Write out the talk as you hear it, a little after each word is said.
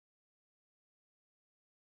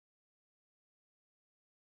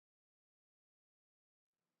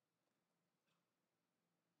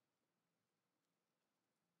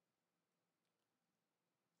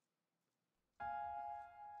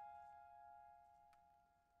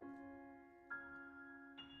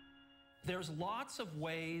There's lots of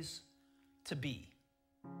ways to be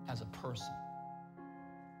as a person.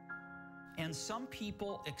 And some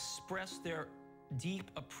people express their deep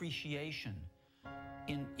appreciation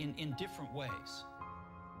in different ways.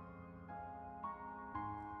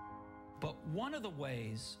 But one of the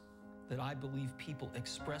ways that I believe people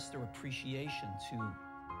express their appreciation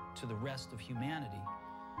to the rest of humanity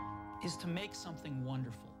is to make something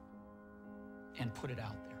wonderful and put it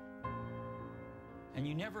out there. And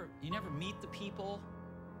you never meet the people,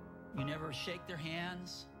 you never shake their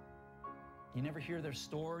hands, you never hear their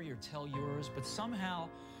story or tell yours, but somehow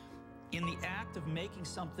in the act of making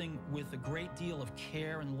something with a great deal of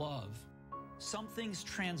care and love, something's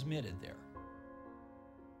transmitted there.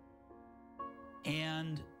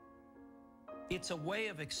 And it's a way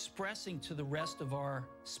of expressing to the rest of our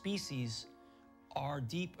species our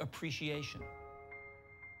deep appreciation.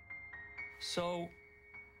 So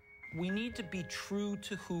we need to be true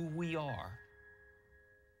to who we are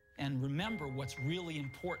and remember what's really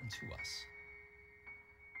important to us.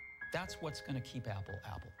 That's what's going to keep Apple,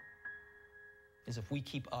 Apple, is if we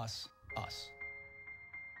keep us, us.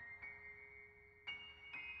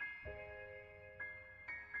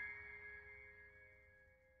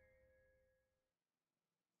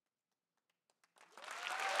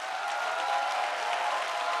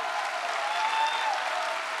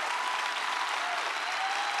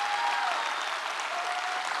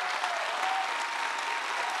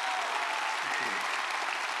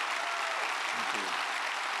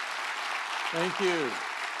 Thank you.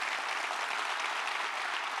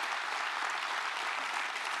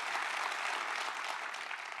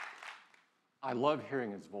 I love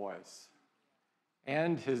hearing his voice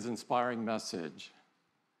and his inspiring message.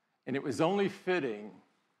 And it was only fitting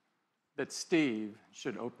that Steve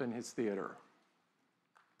should open his theater.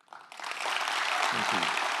 Thank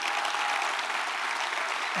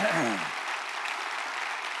you.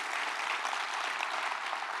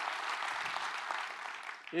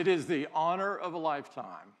 It is the honor of a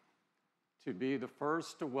lifetime to be the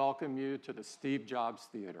first to welcome you to the Steve Jobs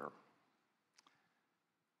Theater.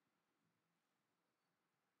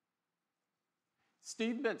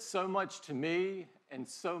 Steve meant so much to me and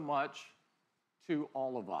so much to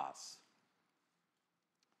all of us.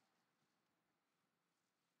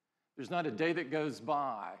 There's not a day that goes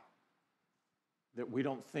by that we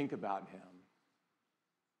don't think about him.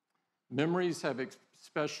 Memories have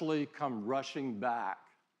especially come rushing back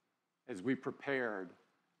as we prepared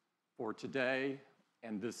for today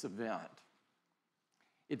and this event.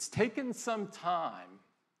 It's taken some time,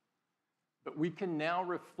 but we can now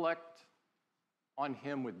reflect on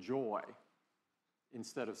him with joy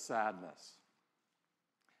instead of sadness.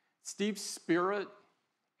 Steve's spirit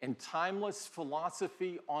and timeless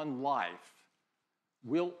philosophy on life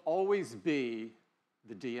will always be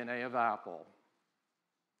the DNA of Apple.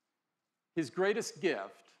 His greatest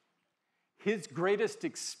gift, his greatest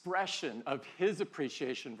expression of his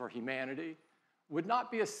appreciation for humanity would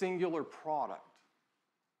not be a singular product,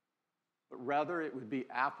 but rather it would be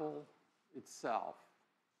Apple itself.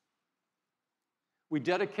 We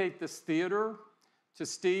dedicate this theater to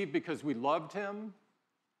Steve because we loved him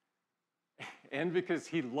and because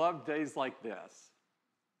he loved days like this,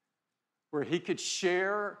 where he could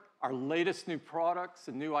share our latest new products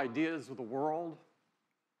and new ideas with the world.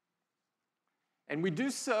 And we do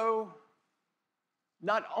so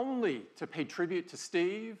not only to pay tribute to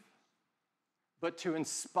Steve, but to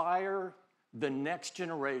inspire the next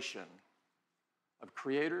generation of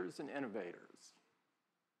creators and innovators.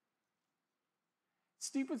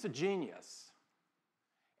 Steve was a genius,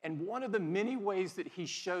 and one of the many ways that he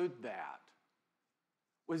showed that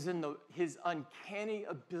was in his uncanny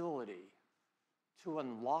ability to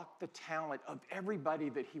unlock the talent of everybody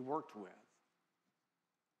that he worked with.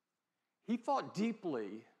 He thought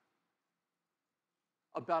deeply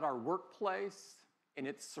about our workplace and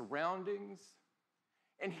its surroundings,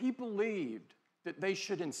 and he believed that they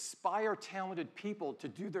should inspire talented people to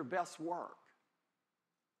do their best work.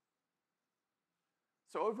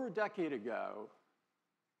 So over a decade ago,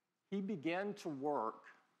 he began to work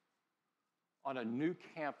on a new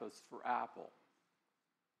campus for Apple.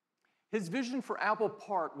 His vision for Apple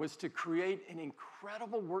Park was to create an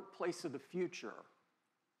incredible workplace of the future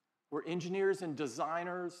where engineers and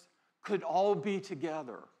designers could all be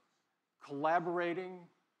together, collaborating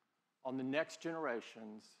on the next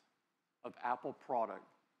generations of Apple product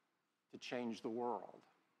to change the world.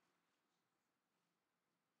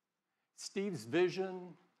 Steve's vision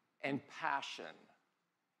and passion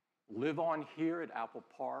live on here at Apple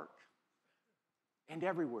Park and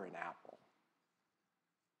everywhere in Apple,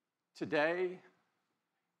 today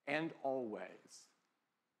and always.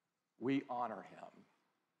 we honor him.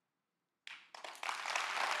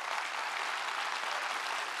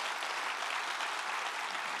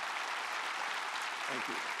 Thank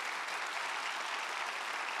you.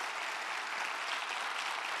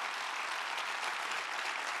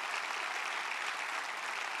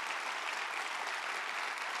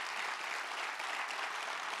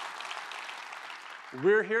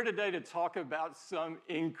 We're here today to talk about some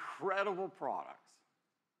incredible products.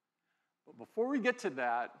 But before we get to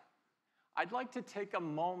that, I'd like to take a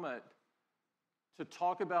moment to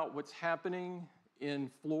talk about what's happening in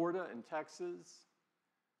Florida and Texas,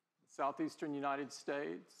 southeastern United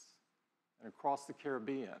States, and across the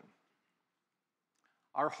Caribbean.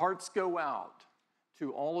 Our hearts go out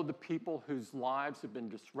to all of the people whose lives have been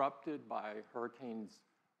disrupted by Hurricanes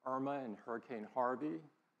Irma and Hurricane Harvey.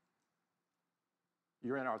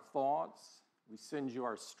 You're in our thoughts. We send you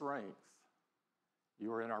our strength.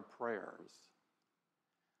 You are in our prayers.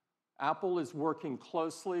 Apple is working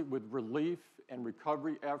closely with relief and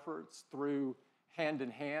recovery efforts through Hand in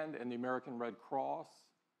Hand and the American Red Cross.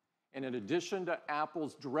 And in addition to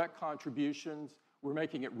Apple's direct contributions, we're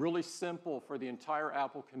making it really simple for the entire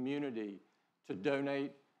Apple community to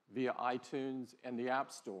donate via iTunes and the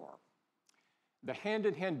App Store. The Hand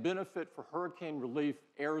in Hand benefit for hurricane relief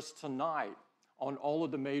airs tonight on all of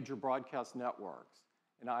the major broadcast networks,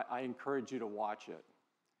 and I encourage you to watch it.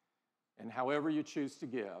 And however you choose to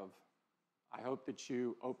give, I hope that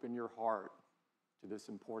you open your heart to this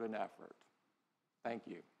important effort. Thank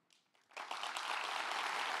you.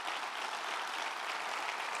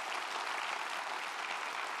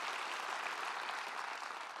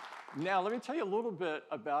 Now, let me tell you a little bit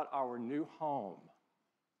about our new home.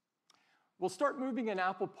 We'll start moving in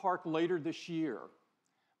Apple Park later this year.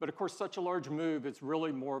 But of course, such a large move is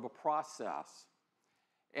really more of a process.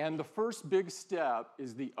 And the first big step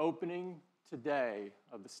is the opening today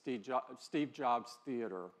of the Steve Jobs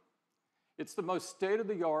Theater. It's the most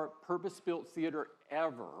state-of-the-art, purpose-built theater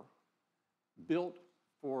ever, built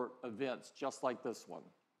for events just like this one.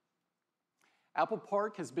 Apple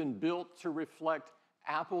Park has been built to reflect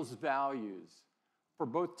Apple's values for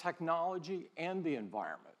both technology and the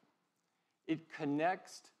environment. It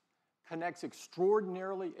connects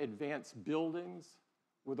extraordinarily advanced buildings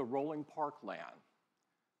with a rolling parkland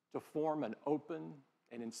to form an open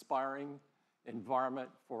and inspiring environment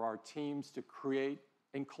for our teams to create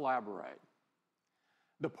and collaborate.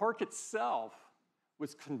 The park itself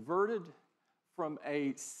was converted from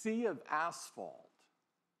a sea of asphalt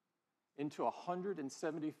into a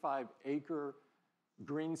 175-acre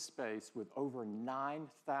green space with over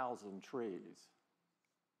 9,000 trees.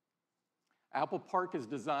 Apple Park is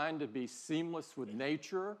designed to be seamless with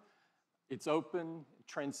nature. It's open,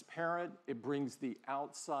 transparent. It brings the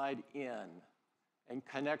outside in and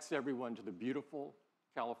connects everyone to the beautiful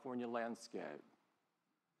California landscape.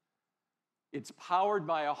 It's powered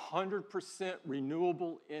by 100%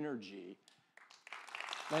 renewable energy.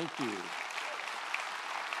 Thank you.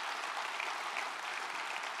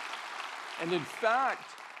 And in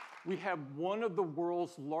fact, we have one of the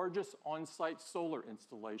world's largest on-site solar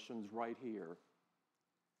installations right here.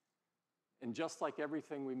 And just like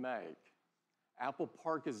everything we make, Apple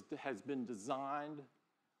Park has been designed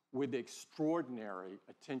with extraordinary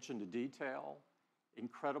attention to detail,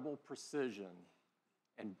 incredible precision,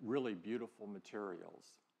 and really beautiful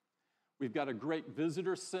materials. We've got a great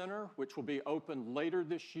visitor center, which will be open later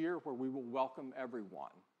this year, where we will welcome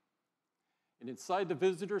everyone. And inside the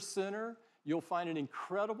visitor center, you'll find an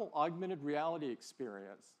incredible augmented reality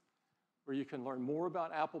experience where you can learn more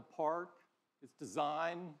about Apple Park, its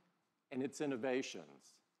design, and its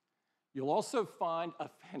innovations. You'll also find a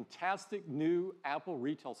fantastic new Apple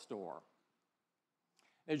retail store.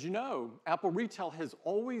 As you know, Apple Retail has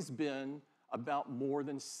always been about more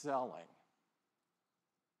than selling.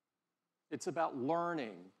 It's about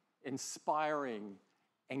learning, inspiring,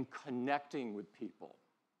 and connecting with people.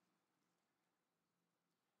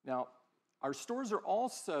 Now, our stores are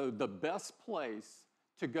also the best place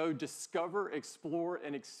to go discover, explore,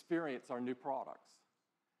 and experience our new products.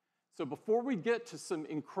 So before we get to some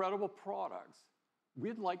incredible products,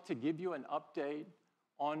 we'd like to give you an update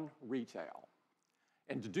on retail.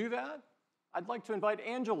 And to do that, I'd like to invite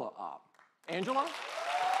Angela up. Angela?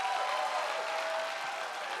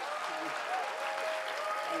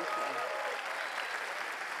 Thank you.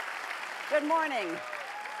 Good morning.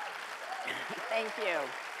 Thank you.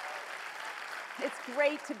 It's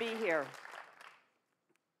great to be here.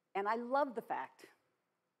 And I love the fact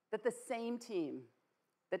that the same team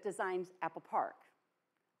that designs Apple Park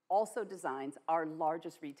also designs our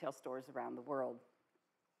largest retail stores around the world.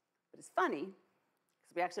 But it's funny,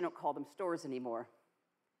 because we actually don't call them stores anymore.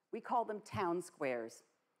 We call them town squares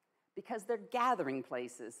because they're gathering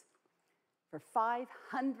places for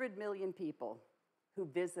 500 million people who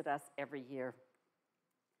visit us every year.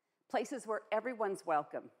 Places where everyone's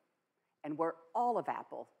welcome and where all of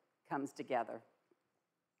Apple comes together.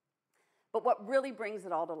 But what really brings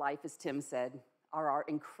it all to life, as Tim said, are our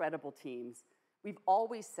incredible teams. We've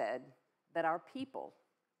always said that our people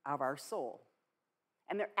are our soul,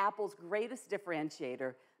 and they're Apple's greatest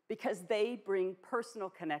differentiator because they bring personal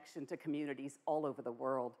connection to communities all over the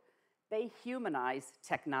world. They humanize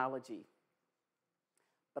technology.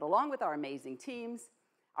 But along with our amazing teams,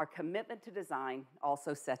 our commitment to design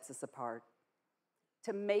also sets us apart.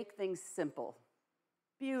 To make things simple,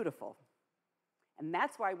 beautiful. And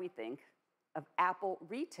that's why we think of Apple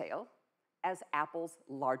Retail as Apple's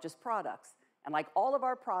largest products. And like all of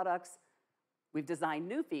our products, we've designed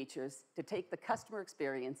new features to take the customer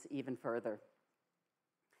experience even further.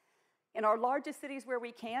 In our largest cities where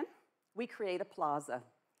we can, we create a plaza,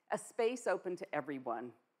 a space open to everyone.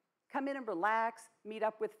 Come in and relax, meet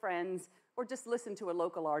up with friends, or just listen to a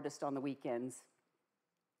local artist on the weekends.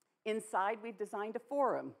 Inside, we've designed a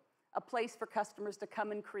forum, a place for customers to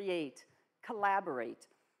come and create, collaborate,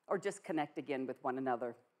 or just connect again with one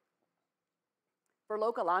another. For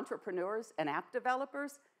local entrepreneurs and app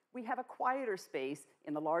developers, we have a quieter space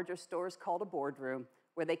in the larger stores called a boardroom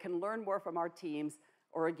where they can learn more from our teams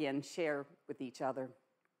or, again, share with each other.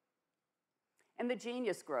 And the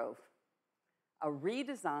Genius Grove, a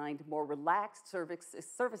redesigned, more relaxed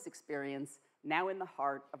service experience now in the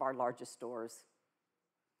heart of our largest stores.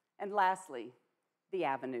 And lastly, the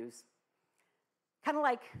avenues. Kind of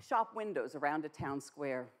like shop windows around a town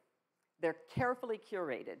square. They're carefully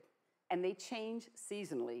curated, and they change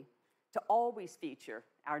seasonally to always feature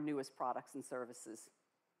our newest products and services.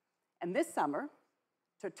 And this summer,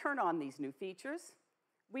 to turn on these new features,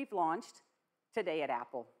 we've launched Today at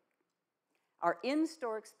Apple, our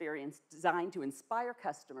in-store experience designed to inspire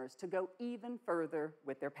customers to go even further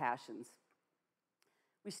with their passions.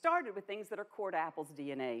 We started with things that are core to Apple's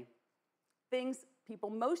DNA, things people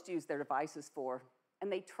most use their devices for,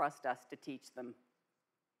 and they trust us to teach them,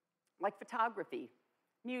 like photography,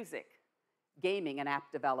 music, gaming, and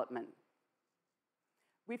app development.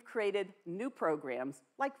 We've created new programs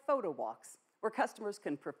like photo walks, where customers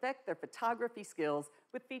can perfect their photography skills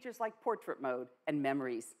with features like portrait mode and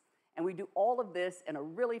memories. And we do all of this in a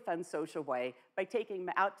really fun social way by taking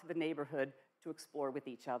them out to the neighborhood to explore with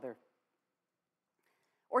each other.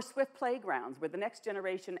 Or Swift Playgrounds, where the next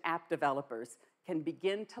generation app developers can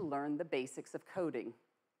begin to learn the basics of coding.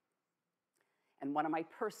 And one of my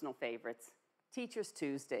personal favorites, Teachers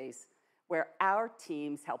Tuesdays, where our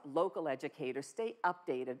teams help local educators stay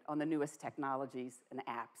updated on the newest technologies and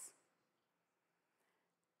apps.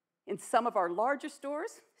 In some of our larger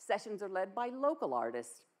stores, sessions are led by local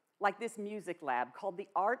artists, like this music lab called The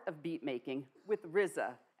Art of Beatmaking with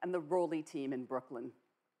RZA and the Rolly team in Brooklyn.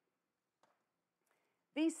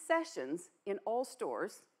 These sessions in all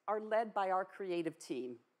stores are led by our creative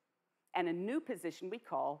team and a new position we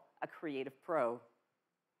call a Creative Pro.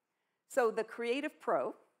 So the Creative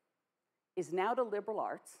Pro is now to liberal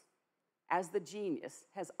arts as the genius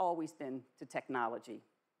has always been to technology.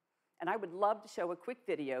 And I would love to show a quick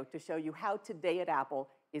video to show you how Today at Apple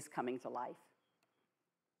is coming to life.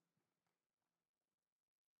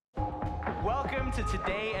 Welcome to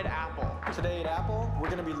Today at Apple. Today at Apple, we're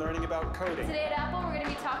going to be learning about coding. Today at Apple, we're going to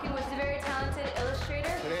be talking with a very talented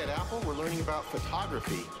illustrator. Today at Apple, we're learning about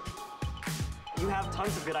photography. You have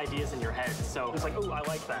tons of good ideas in your head, so it's like, oh, I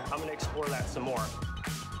like that. I'm going to explore that some more.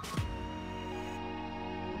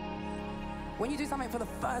 When you do something for the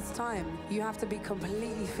first time, you have to be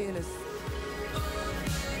completely fearless.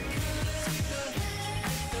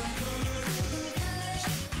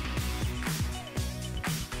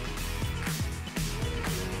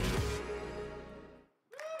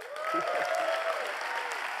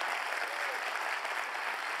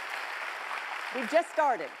 We've just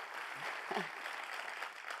started.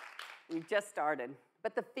 We've just started,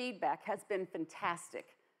 but the feedback has been fantastic.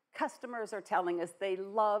 Customers are telling us they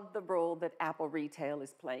love the role that Apple Retail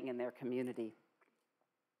is playing in their community.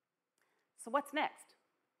 So what's next?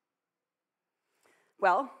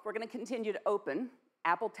 Well, we're going to continue to open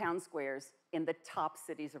Apple Town Squares in the top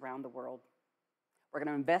cities around the world. We're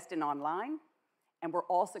going to invest in online, and we're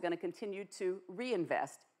also going to continue to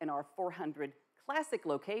reinvest in our 400 classic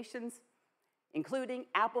locations, including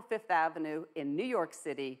Apple Fifth Avenue in New York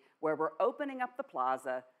City, where we're opening up the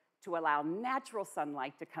plaza to allow natural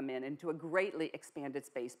sunlight to come in into a greatly expanded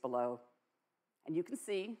space below. And you can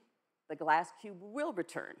see the glass cube will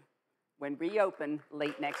return when reopened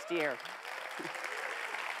late next year.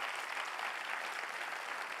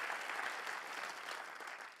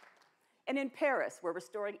 And in Paris, we're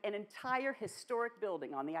restoring an entire historic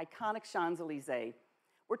building on the iconic Champs-Élysées.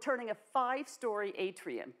 We're turning a 5-story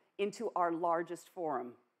atrium into our largest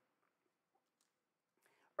forum.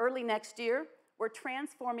 Early next year, we're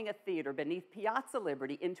transforming a theater beneath Piazza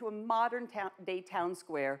Liberty into a modern-day town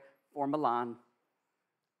square for Milan.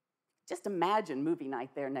 Just imagine movie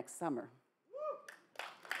night there next summer.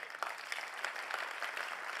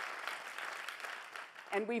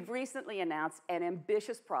 And we've recently announced an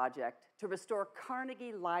ambitious project to restore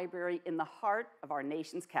Carnegie Library in the heart of our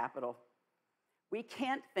nation's capital. We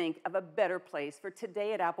can't think of a better place for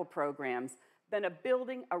Today at Apple programs than a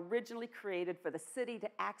building originally created for the city to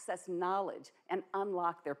access knowledge and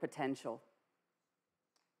unlock their potential.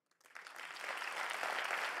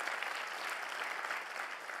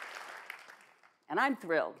 And I'm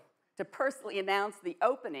thrilled to personally announce the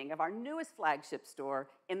opening of our newest flagship store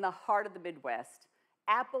in the heart of the Midwest,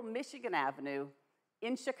 Apple Michigan Avenue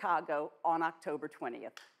in Chicago on October 20th.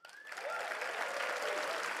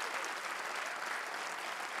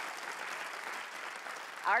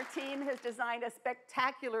 Our team has designed a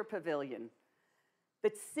spectacular pavilion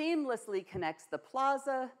that seamlessly connects the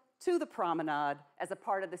plaza to the promenade as a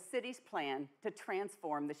part of the city's plan to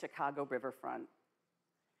transform the Chicago riverfront.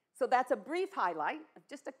 So that's a brief highlight of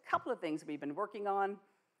just a couple of things we've been working on.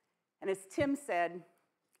 And as Tim said,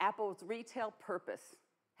 Apple's retail purpose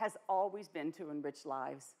has always been to enrich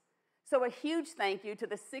lives. So a huge thank you to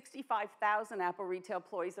the 65,000 Apple retail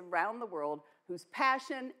employees around the world whose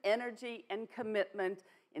passion, energy, and commitment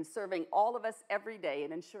in serving all of us every day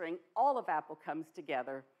and ensuring all of Apple comes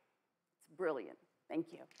together. It's brilliant.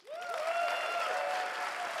 Thank you.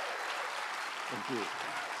 Thank you.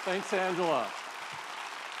 Thanks, Angela.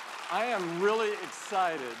 I am really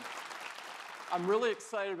excited. I'm really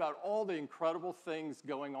excited about all the incredible things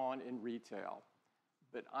going on in retail,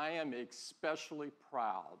 but I am especially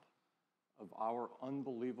proud of our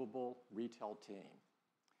unbelievable retail team.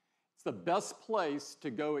 It's the best place to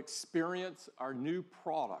go experience our new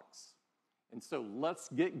products. And so let's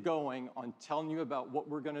get going on telling you about what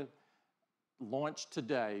we're going to launch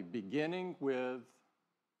today, beginning with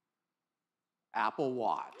Apple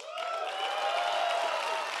Watch.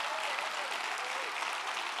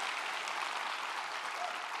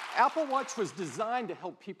 Apple Watch was designed to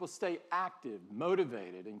help people stay active,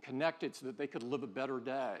 motivated, and connected so that they could live a better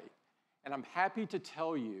day. And I'm happy to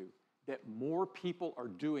tell you that more people are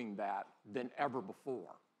doing that than ever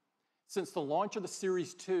before. Since the launch of the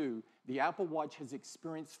Series 2, the Apple Watch has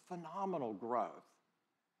experienced phenomenal growth.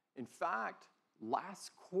 In fact,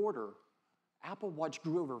 last quarter, Apple Watch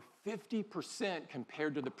grew over 50%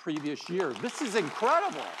 compared to the previous year. This is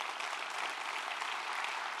incredible.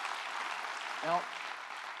 Now,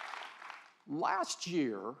 last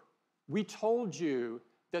year, we told you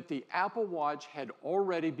that the Apple Watch had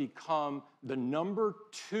already become the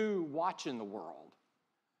 #2 watch in the world.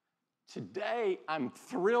 Today, I'm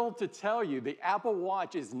thrilled to tell you the Apple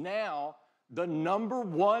Watch is now the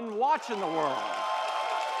 #1 watch in the world.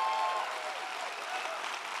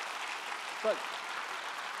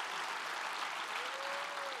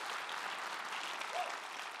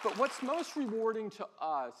 But what's most rewarding to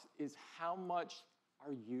us is how much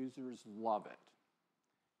our users love it.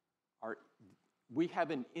 We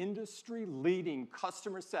have an industry-leading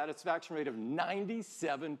customer satisfaction rate of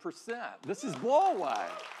 97%. This is blow away.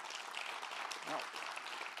 Now,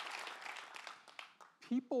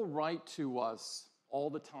 people write to us all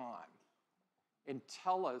the time and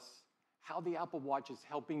tell us how the Apple Watch is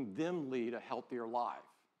helping them lead a healthier life.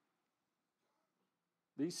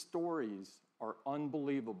 These stories are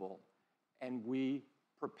unbelievable, and we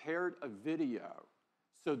prepared a video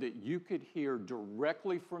so that you could hear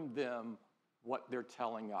directly from them what they're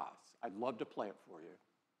telling us. I'd love to play it for you.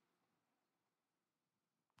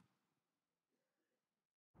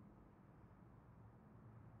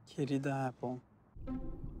 Querida Apple.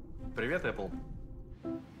 Привет, Apple.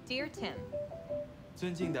 Dear Tim.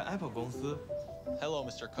 尊敬的 Apple 公司。Hello,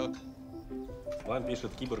 Mr. Cook. Вам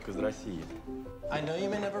пишет киборг из России. I know you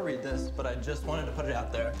may never read this, but I just wanted to put it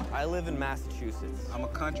out there. I live in Massachusetts. I'm a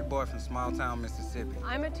country boy from small town Mississippi.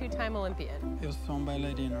 I'm a two-time Olympian. Eu sou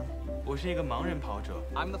bailarino. 我是一个盲人跑者。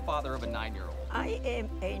 I'm the father of a 9-year-old. I am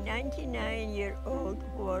a 99-year-old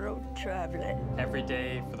world traveler. Every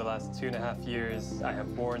day for the last 2.5 years, I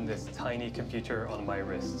have worn this tiny computer on my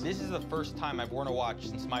wrist. This is the first time I've worn a watch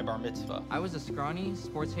since my bar mitzvah. I was a scrawny,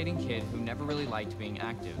 sports-hating kid who never really liked being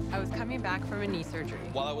active. I was coming back from a knee surgery.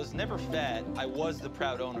 While I was never fat, I was the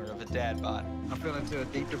proud owner of a dad bod. I fell into a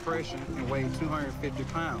deep depression and weighed 250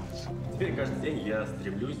 pounds. Теперь каждый день я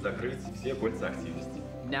стремлюсь закрыть все кольца активности.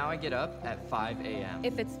 Now I get up at 5 a.m.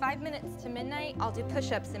 If it's 5 minutes to midnight, I'll do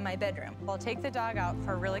push-ups in my bedroom. I'll take the dog out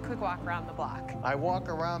for a really quick walk around the block. I walk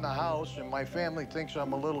around the house and my family thinks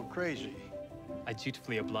I'm a little crazy. I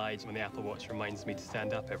dutifully oblige when the Apple Watch reminds me to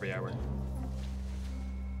stand up every hour.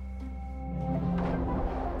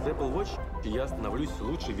 С Apple Watch я становлюсь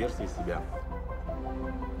лучшей версией себя.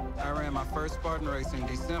 I ran my first Spartan race in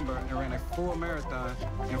December and ran a full marathon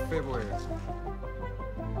in February.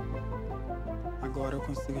 Agora eu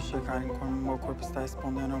consigo checar em como meu corpo está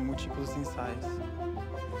respondendo a múltiplos ensaios.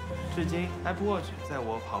 至今 ，Apple Watch 在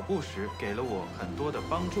我跑步时给了我很多的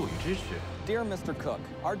帮助与支持。Dear Mr. Cook,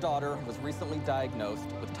 our daughter was recently diagnosed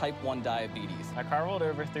with type 1 diabetes. I car rolled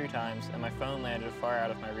over 3 times and my phone landed far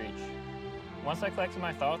out of my reach. Once I collected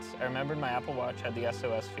my thoughts, I remembered my Apple Watch had the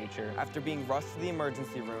SOS feature. After being rushed to the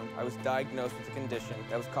emergency room, I was diagnosed with a condition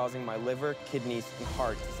that was causing my liver, kidneys, and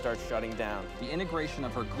heart to start shutting down. The integration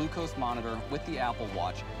of her glucose monitor with the Apple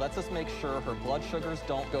Watch lets us make sure her blood sugars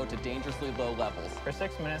don't go to dangerously low levels. For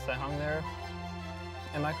 6 minutes, I hung there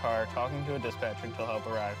in my car talking to a dispatcher until help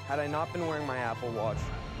arrived. Had I not been wearing my Apple Watch,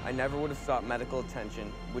 I never would have sought medical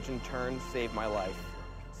attention, which in turn saved my life.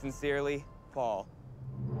 Sincerely, Paul.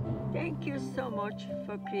 Thank you so much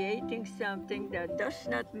for creating something that does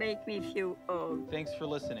not make me feel old. Thanks for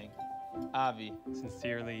listening. Avi.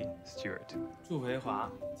 Sincerely, Stuart. 祝培华，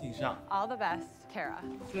敬上。 All the best, Kara.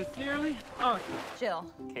 Sincerely, Jill.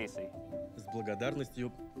 Casey. С благодарностью,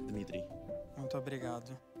 Дмитрий. Muito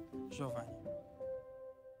obrigado, Giovanni.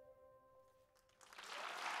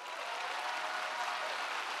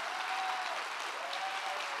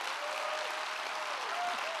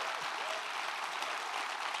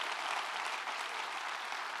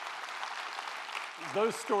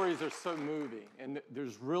 Those stories are so moving, and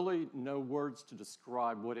there's really no words to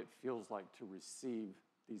describe what it feels like to receive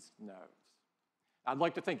these notes. I'd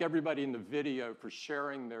like to thank everybody in the video for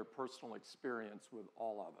sharing their personal experience with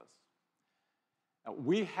all of us. Now,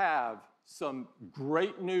 we have some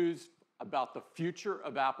great news about the future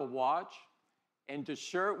of Apple Watch, and to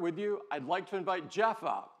share it with you, I'd like to invite Jeff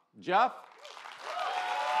up. Jeff?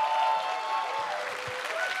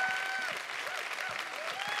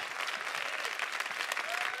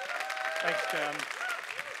 Thanks, Tim.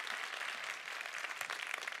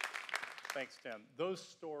 Thanks, Tim. Those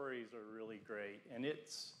stories are really great, and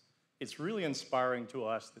it's really inspiring to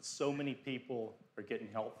us that so many people are getting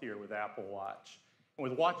healthier with Apple Watch. And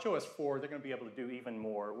with watchOS 4, they're going to be able to do even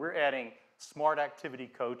more. We're adding smart activity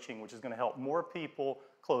coaching, which is going to help more people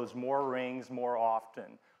close more rings more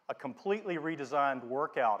often. A completely redesigned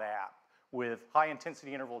workout app with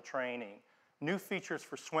high-intensity interval training. New features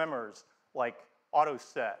for swimmers like auto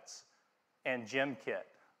sets and Gym Kit,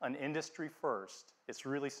 an industry first. It's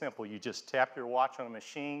really simple. You just tap your watch on a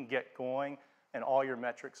machine, get going, and all your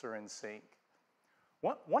metrics are in sync.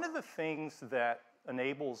 One of the things that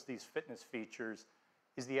enables these fitness features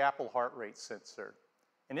is the Apple heart rate sensor.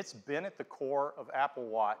 And it's been at the core of Apple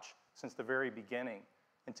Watch since the very beginning.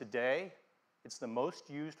 And today, it's the most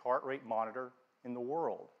used heart rate monitor in the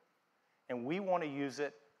world. And we want to use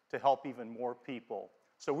it to help even more people.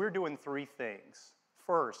 So we're doing 3 things.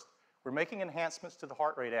 First, we're making enhancements to the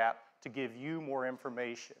heart rate app to give you more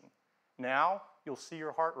information. Now, you'll see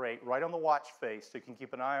your heart rate right on the watch face so you can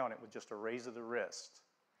keep an eye on it with just a raise of the wrist.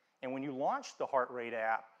 And when you launch the heart rate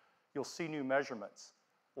app, you'll see new measurements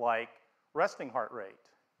like resting heart rate.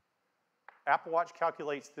 Apple Watch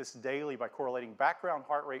calculates this daily by correlating background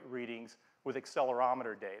heart rate readings with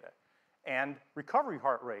accelerometer data. And recovery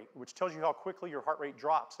heart rate, which tells you how quickly your heart rate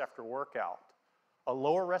drops after workout. A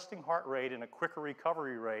lower resting heart rate and a quicker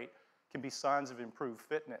recovery rate can be signs of improved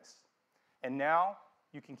fitness. And now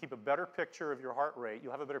you can keep a better picture of your heart rate.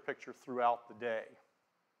 You'll have a better picture throughout the day.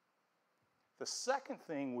 The second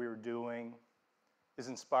thing we're doing is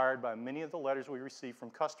inspired by many of the letters we receive from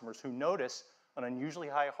customers who notice an unusually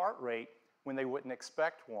high heart rate when they wouldn't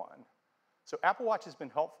expect one. So Apple Watch has been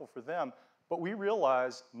helpful for them, but we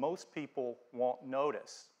realize most people won't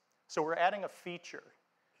notice. So we're adding a feature.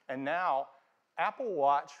 And now Apple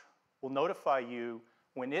Watch will notify you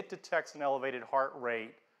when it detects an elevated heart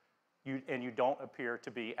rate and you don't appear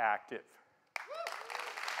to be active.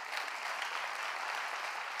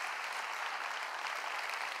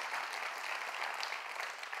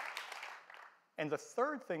 And the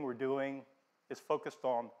third thing we're doing is focused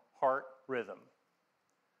on heart rhythm.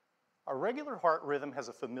 A regular heart rhythm has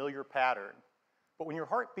a familiar pattern, but when your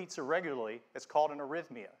heart beats irregularly, it's called an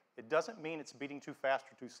arrhythmia. It doesn't mean it's beating too fast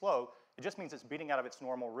or too slow, it just means it's beating out of its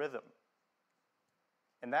normal rhythm.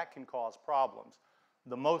 and that can cause problems.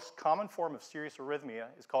 The most common form of serious arrhythmia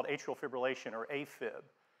is called atrial fibrillation, or AFib,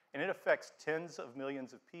 and it affects tens of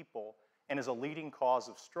millions of people and is a leading cause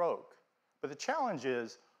of stroke. But the challenge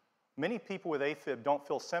is many people with AFib don't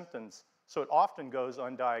feel symptoms, so it often goes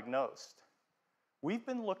undiagnosed. We've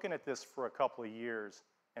been looking at this for a couple of years,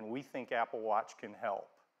 and we think Apple Watch can help.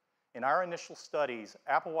 In our initial studies,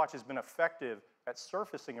 Apple Watch has been effective at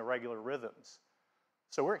surfacing irregular rhythms.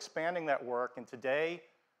 So we're expanding that work, and today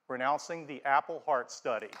we're announcing the Apple Heart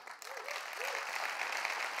Study.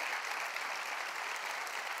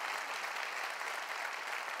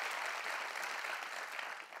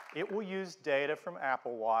 It will use data from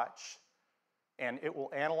Apple Watch, and it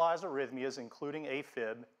will analyze arrhythmias, including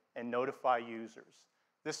AFib, and notify users.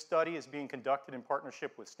 This study is being conducted in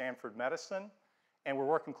partnership with Stanford Medicine, and we're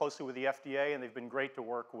working closely with the FDA, and they've been great to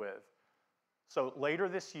work with. So later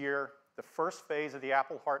this year, the first phase of the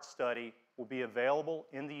Apple Heart Study will be available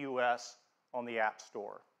in the US on the App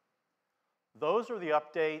Store. Those are the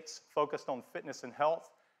updates focused on fitness and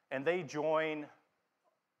health, and they join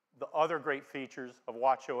the other great features of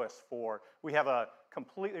watchOS 4. We have a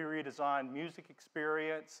completely redesigned music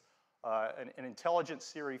experience, an intelligent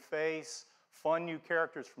Siri face, fun new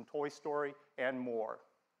characters from Toy Story, and more.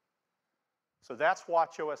 So that's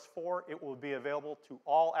watchOS 4. It will be available to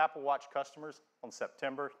all Apple Watch customers on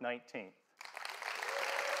September 19th.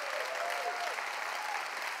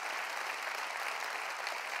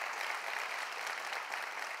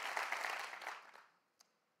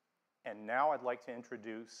 And now I'd like to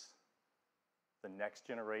introduce the next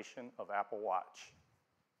generation of Apple Watch.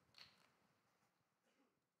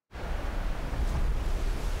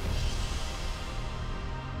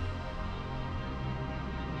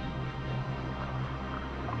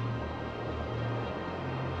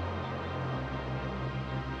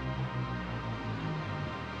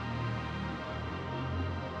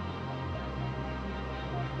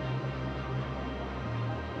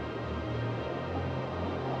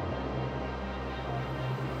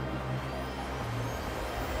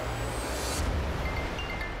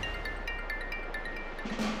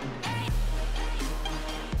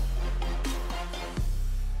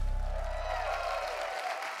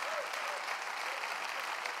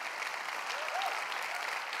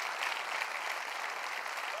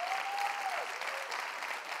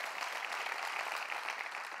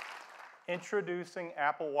 Introducing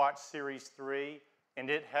Apple Watch Series 3, and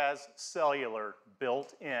it has cellular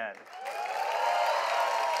built in.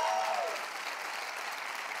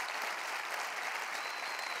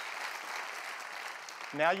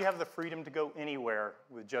 Now you have the freedom to go anywhere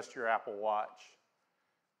with just your Apple Watch.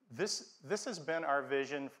 This has been our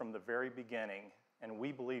vision from the very beginning, and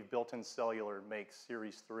we believe built-in cellular makes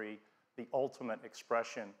Series 3 the ultimate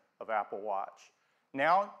expression of Apple Watch.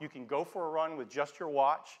 Now you can go for a run with just your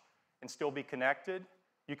watch and still be connected.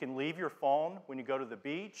 You can leave your phone when you go to the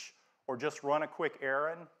beach or just run a quick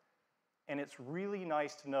errand. And it's really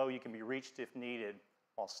nice to know you can be reached if needed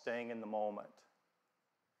while staying in the moment.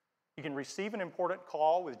 You can receive an important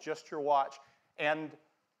call with just your watch, and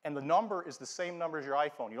the number is the same number as your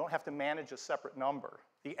iPhone. You don't have to manage a separate number.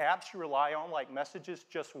 The apps you rely on, like Messages,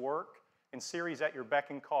 just work, and Siri's at your beck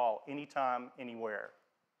and call anytime, anywhere.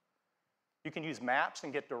 You can use maps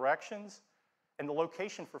and get directions, and the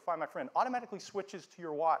location for Find My Friend automatically switches to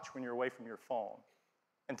your watch when you're away from your phone.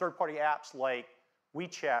 And third-party apps like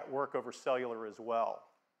WeChat work over cellular as well.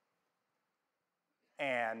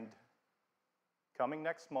 And coming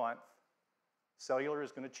next month, cellular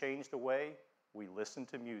is going to change the way we listen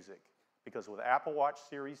to music. Because with Apple Watch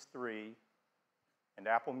Series 3 and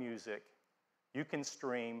Apple Music, you can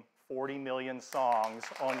stream 40 million songs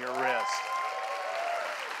on your wrist.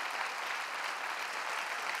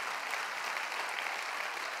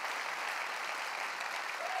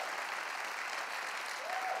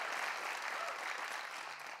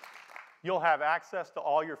 You'll have access to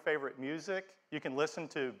all your favorite music. You can listen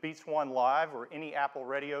to Beats One Live or any Apple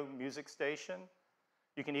Radio music station.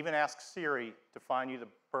 You can even ask Siri to find you the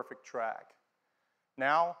perfect track.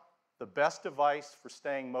 Now, the best device for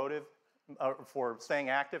staying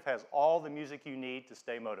active has all the music you need to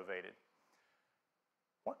stay motivated.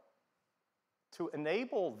 To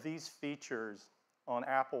enable these features on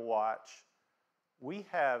Apple Watch, we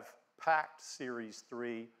have packed Series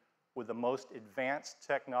 3 with the most advanced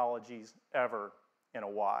technologies ever in a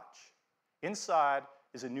watch. Inside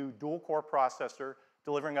is a new dual-core processor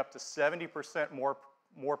delivering up to 70%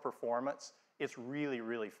 more performance. It's really,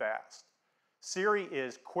 really fast. Siri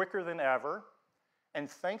is quicker than ever, and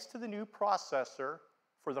thanks to the new processor,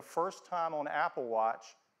 for the first time on Apple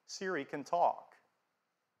Watch, Siri can talk.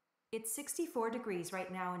 It's 64 degrees right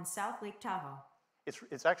now in South Lake Tahoe.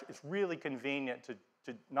 It's really convenient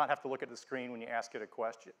to not have to look at the screen when you ask it a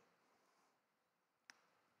question.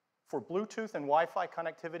 For Bluetooth and Wi-Fi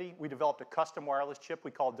connectivity, we developed a custom wireless chip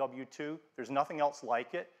we call W2. There's nothing else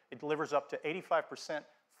like it. It delivers up to 85%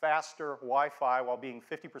 faster Wi-Fi while being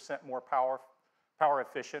 50% more power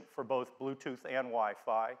efficient for both Bluetooth and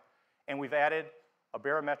Wi-Fi. And we've added a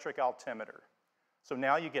barometric altimeter. So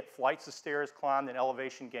now you get flights of stairs climbed and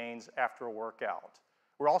elevation gains after a workout.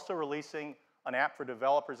 We're also releasing an app for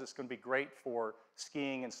developers that's going to be great for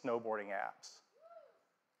skiing and snowboarding apps.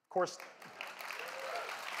 Of course,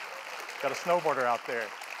 got a snowboarder out there.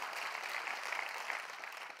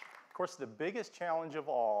 Of course, the biggest challenge of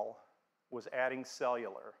all was adding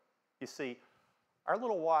cellular. You see, our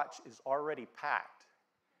little watch is already packed,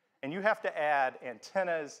 and you have to add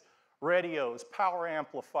antennas, radios, power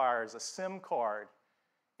amplifiers, a SIM card,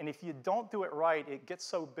 and if you don't do it right, it gets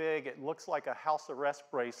so big it looks like a house arrest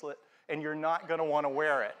bracelet, and you're not going to want to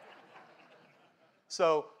wear it.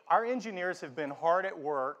 So our engineers have been hard at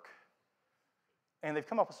work, and they've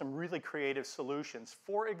come up with some really creative solutions.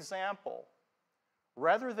 For example,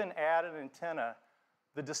 rather than add an antenna,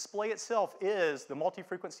 the display itself is the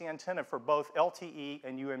multi-frequency antenna for both LTE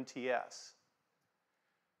and UMTS.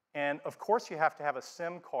 And of course you have to have a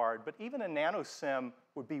SIM card, but even a nano SIM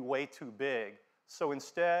would be way too big. So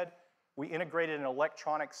instead, we integrated an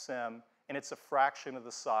electronic SIM, and it's a fraction of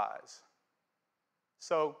the size.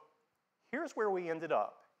 So here's where we ended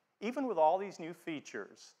up. Even with all these new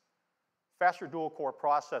features, faster dual-core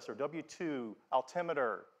processor, W2,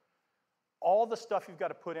 altimeter, all the stuff you've got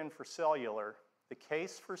to put in for cellular, the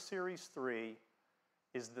case for Series 3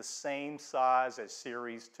 is the same size as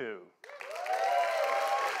Series 2.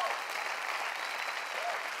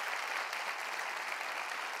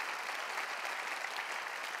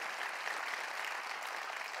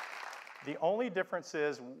 The only difference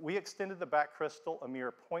is we extended the back crystal a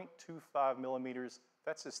mere 0.25 millimeters.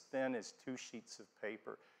 That's as thin as 2 sheets of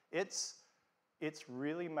paper. It's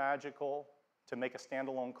really magical to make a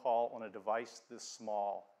standalone call on a device this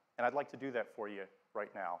small. And I'd like to do that for you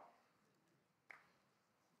right now.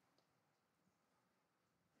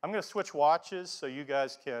 I'm going to switch watches so you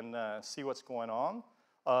guys can see what's going on.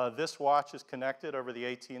 This watch is connected over the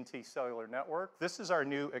AT&T cellular network. This is our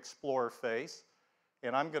new Explorer face.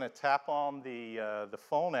 And I'm going to tap on the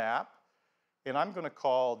phone app, and I'm going to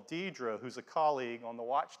call Deidre, who's a colleague on the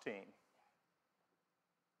watch team.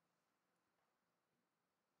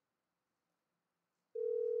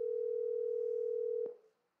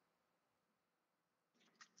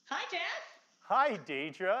 Hi, Jeff. Hi,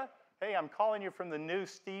 Deidre. Hey, I'm calling you from the new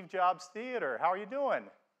Steve Jobs Theater. How are you doing?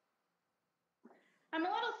 I'm a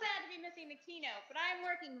little sad to be missing the keynote, but I'm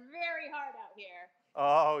working very hard out here.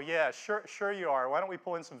 Oh, yeah, sure you are. Why don't we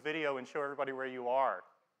pull in some video and show everybody where you are?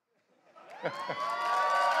 This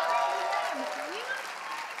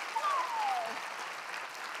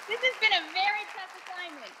has been a very tough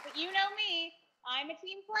assignment, but you know me. I'm a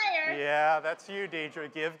team player. Yeah, that's you,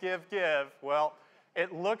 Deidre. Give, give, give. Well,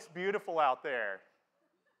 it looks beautiful out there.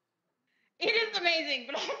 It is amazing,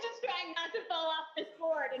 but I'm just trying not to fall off this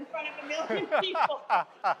board in front of a million people.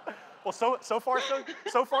 Well, so far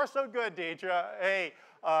so good, Deidre. Hey,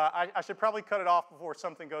 I should probably cut it off before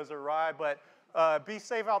something goes awry, but be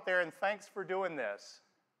safe out there, and thanks for doing this.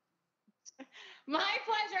 My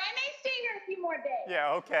pleasure. I may stay here a few more days.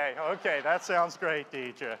 Yeah, okay. That sounds great,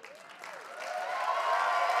 Deidre.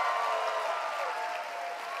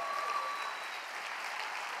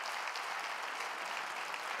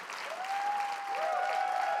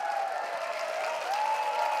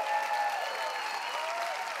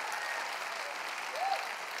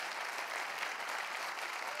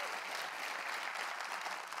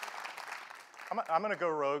 I'm going to go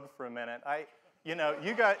rogue for a minute. You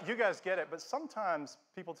guys get it, but sometimes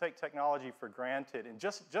people take technology for granted. And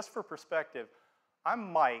just for perspective,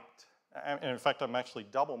 I'm mic'd, and in fact, I'm actually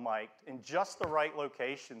double mic'd in just the right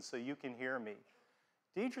location so you can hear me.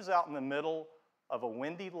 Deidre's out in the middle of a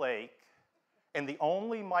windy lake, and the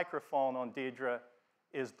only microphone on Deidre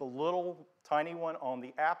is the little tiny one on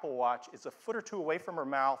the Apple Watch. It's a foot or two away from her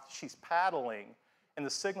mouth. She's paddling, and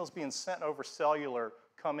the signal's being sent over cellular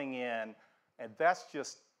coming in. And that's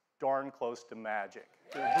just darn close to magic.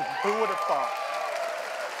 Who would have thought?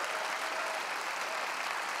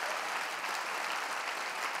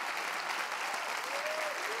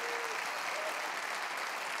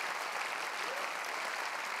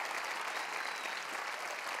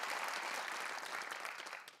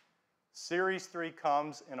 Series 3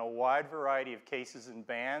 comes in a wide variety of cases and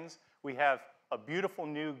bands. We have a beautiful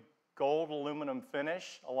new gold aluminum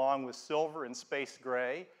finish along with silver and space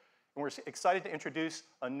gray. And we're excited to introduce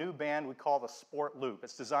a new band we call the Sport Loop.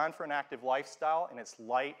 It's designed for an active lifestyle, and it's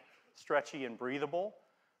light, stretchy, and breathable.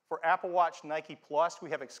 For Apple Watch Nike Plus, we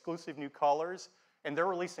have exclusive new colors, and they're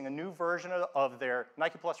releasing a new version of their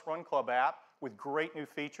Nike Plus Run Club app with great new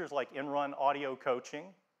features like in-run audio coaching.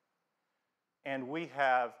 And we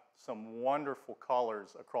have some wonderful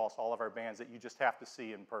colors across all of our bands that you just have to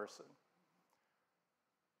see in person.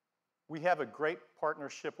 We have a great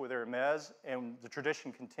partnership with Hermes, and the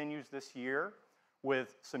tradition continues this year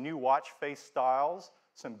with some new watch face styles,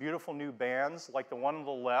 some beautiful new bands like the one on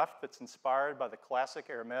the left that's inspired by the classic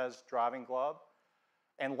Hermes driving glove.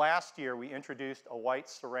 And last year, we introduced a white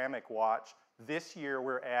ceramic watch. This year,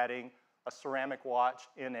 we're adding a ceramic watch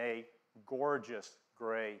in a gorgeous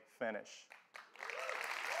gray finish.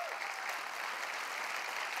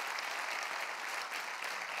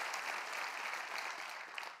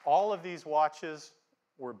 All of these watches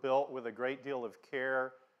were built with a great deal of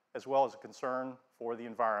care as well as a concern for the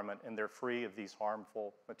environment, and they're free of these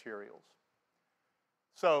harmful materials.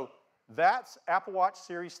 So that's Apple Watch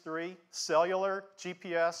Series 3, cellular,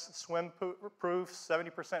 GPS, swim-proof,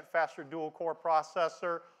 70% faster dual-core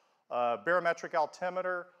processor, barometric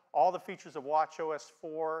altimeter, all the features of watchOS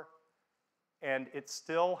 4, and it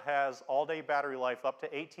still has all-day battery life up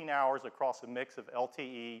to 18 hours across a mix of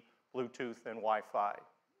LTE, Bluetooth, and Wi-Fi.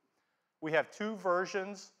 We have two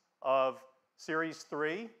versions of Series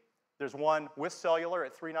 3. There's one with cellular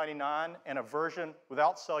at $399 and a version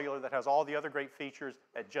without cellular that has all the other great features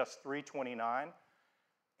at just $329.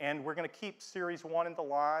 And we're going to keep Series 1 in the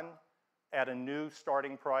line at a new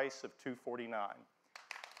starting price of $249.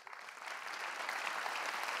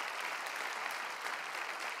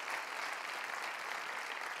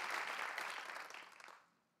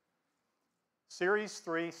 Series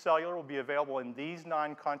 3 cellular will be available in these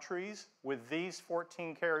 9 countries with these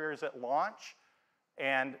 14 carriers at launch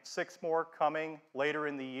and 6 more coming later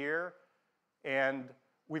in the year. And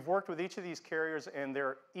we've worked with each of these carriers, and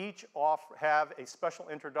they're each have a special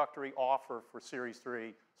introductory offer for Series 3,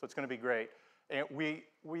 so it's going to be great. And we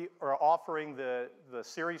are offering the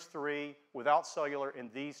Series 3 without cellular in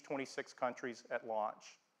these 26 countries at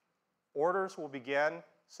launch. Orders will begin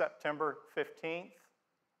September 15th.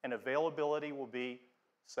 And availability will be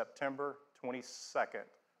September 22nd.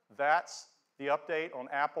 That's the update on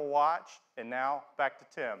Apple Watch, and now back to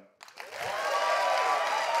Tim.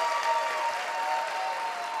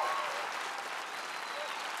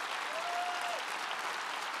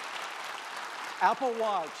 Apple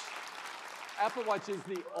Watch is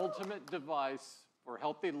the ultimate device for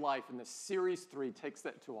healthy life, and the Series 3 takes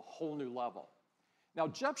that to a whole new level. Now,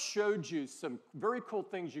 Jeff showed you some very cool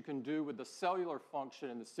things you can do with the cellular function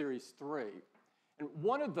in the Series 3. And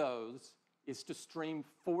one of those is to stream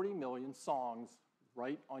 40 million songs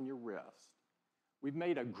right on your wrist. We've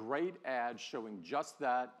made a great ad showing just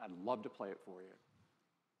that. I'd love to play it for you.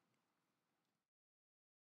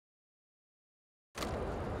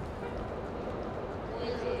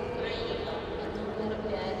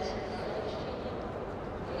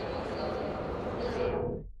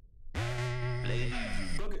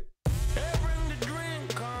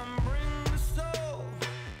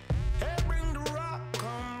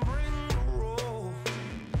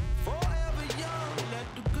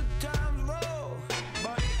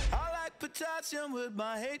 With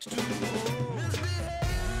my H2O.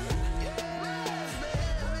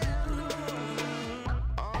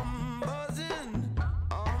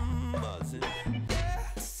 I'm buzzing.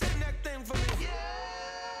 Yeah, sing that thing for me.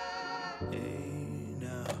 Yeah. Hey,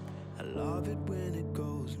 now, I love it when it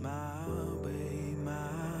goes my way,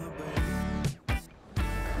 my way.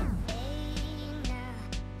 Hey, now,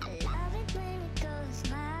 I love it when it goes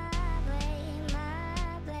my way, my way.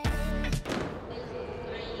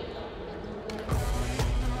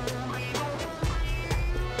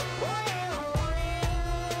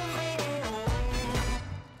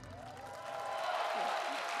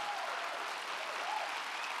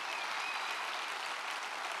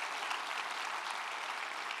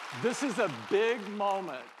 This is a big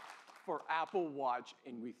moment for Apple Watch,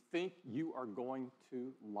 and we think you are going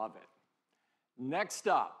to love it. Next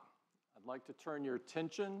up, I'd like to turn your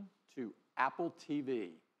attention to Apple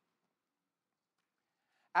TV.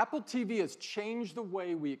 Apple TV has changed the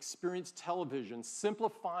way we experience television,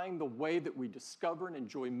 simplifying the way that we discover and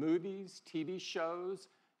enjoy movies, TV shows,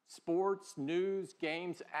 sports, news,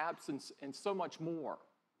 games, apps, and so much more.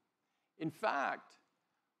 In fact,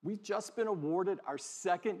 we've just been awarded our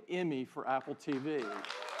 2nd Emmy for Apple TV.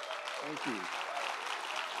 Thank you.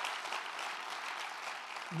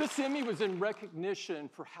 This Emmy was in recognition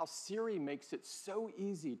for how Siri makes it so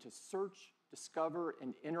easy to search, discover,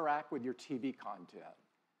 and interact with your TV content.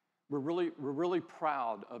 we're really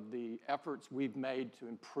proud of the efforts we've made to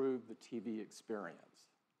improve the TV experience.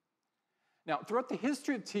 Now, throughout the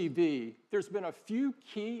history of TV, there's been a few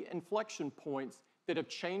key inflection points that have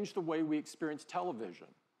changed the way we experience television.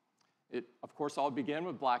 It, of course, all began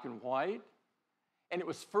with black and white, and it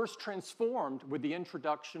was first transformed with the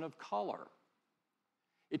introduction of color.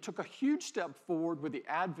 It took a huge step forward with the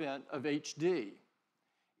advent of HD.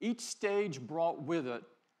 Each stage brought with it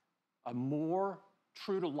a more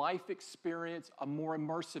true-to-life experience, a more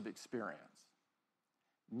immersive experience.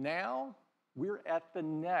 Now, we're at the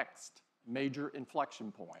next major inflection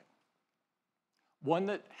point, one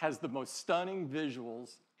that has the most stunning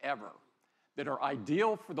visuals ever, that are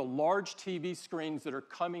ideal for the large TV screens that are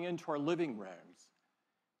coming into our living rooms.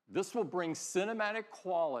 This will bring cinematic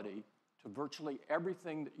quality to virtually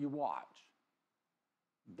everything that you watch.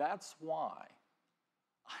 That's why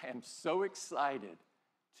I am so excited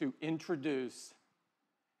to introduce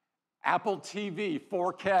Apple TV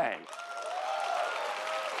 4K.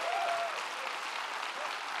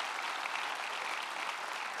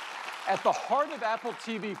 At the heart of Apple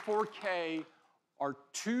TV 4K are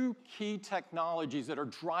two key technologies that are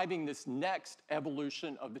driving this next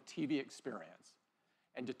evolution of the TV experience.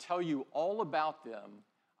 And to tell you all about them,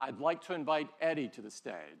 I'd like to invite Eddie to the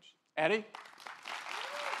stage. Eddie?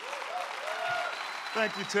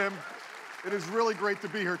 Thank you, Tim. It is really great to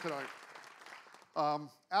be here tonight.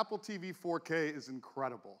 Apple TV 4K is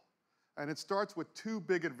incredible, and it starts with two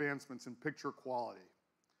big advancements in picture quality.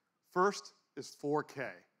 First is 4K.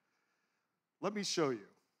 Let me show you.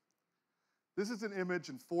 This is an image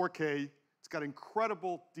in 4K. It's got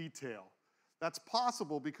incredible detail. That's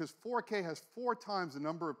possible because 4K has 4 times the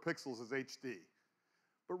number of pixels as HD.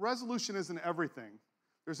 But resolution isn't everything.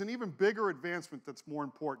 There's an even bigger advancement that's more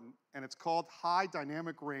important, and it's called high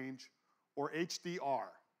dynamic range, or HDR.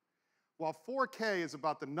 While 4K is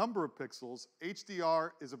about the number of pixels,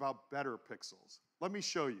 HDR is about better pixels. Let me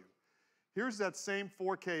show you. Here's that same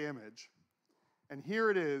 4K image, and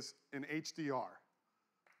here it is in HDR.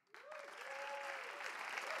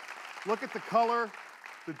 Look at the color,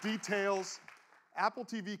 the details. Apple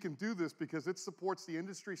TV can do this because it supports the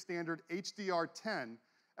industry standard HDR10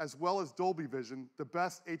 as well as Dolby Vision, the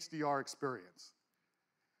best HDR experience.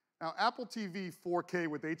 Now, Apple TV 4K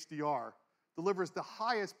with HDR delivers the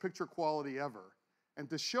highest picture quality ever. And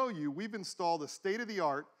to show you, we've installed a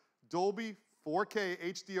state-of-the-art Dolby 4K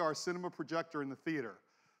HDR cinema projector in the theater.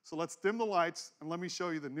 So let's dim the lights and let me show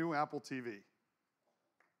you the new Apple TV.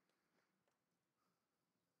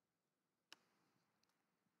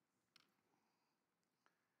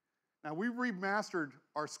 Now, we've remastered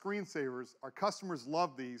our screensavers. Our customers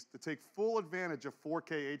love these to take full advantage of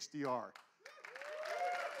 4K HDR.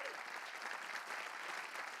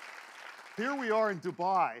 Here we are in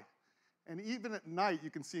Dubai, and even at night, you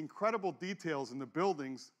can see incredible details in the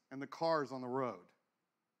buildings and the cars on the road.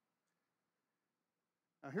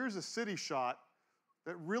 Now, here's a city shot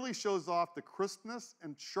that really shows off the crispness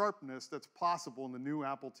and sharpness that's possible in the new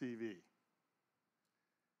Apple TV.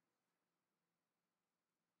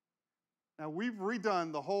 Now, we've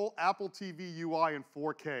redone the whole Apple TV UI in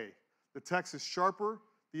 4K. The text is sharper,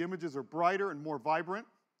 the images are brighter and more vibrant.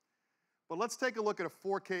 But let's take a look at a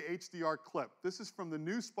 4K HDR clip. This is from the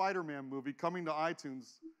new Spider-Man movie coming to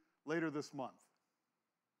iTunes later this month.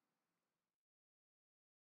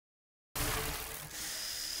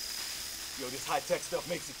 Yo, this high-tech stuff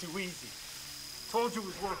makes it too easy. Told you it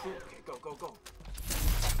was worth it. Okay, go, go, go.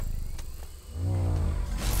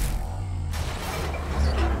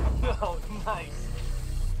 Oh, nice.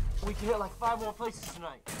 We can hit like 5 more places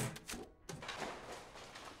tonight.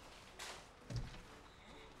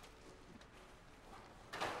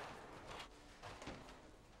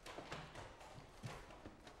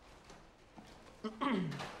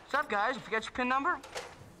 What's up, guys? You forgot your PIN number?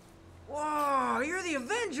 Whoa, you're the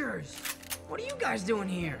Avengers! What are you guys doing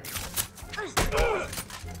here?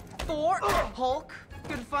 Thor, Hulk,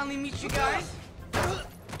 good to finally meet you guys.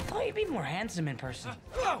 Oh, you'd be more handsome in person.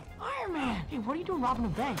 Iron Man! Hey, what are you doing robbing a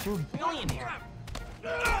bank? You're a billionaire.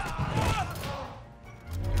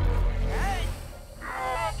 Hey!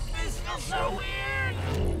 This feels so weird!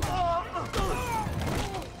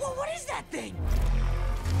 Whoa, what is that thing?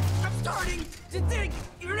 I'm starting to think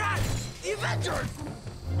you're not the Avengers!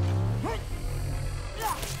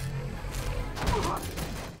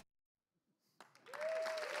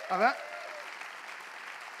 Now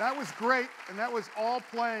that was great, and that was all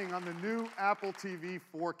playing on the new Apple TV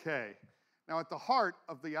 4K. Now, at the heart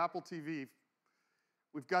of the Apple TV,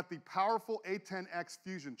 we've got the powerful A10X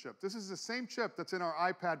Fusion chip. This is the same chip that's in our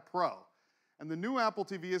iPad Pro. And the new Apple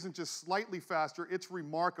TV isn't just slightly faster, it's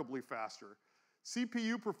remarkably faster.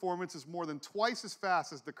 CPU performance is more than twice as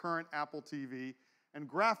fast as the current Apple TV, and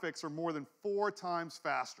graphics are more than 4 times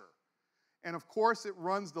faster. And of course, it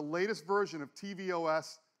runs the latest version of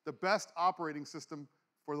tvOS, the best operating system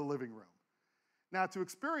for the living room. Now, to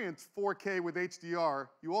experience 4K with HDR,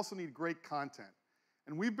 you also need great content.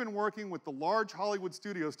 And we've been working with the large Hollywood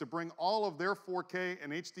studios to bring all of their 4K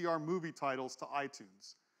and HDR movie titles to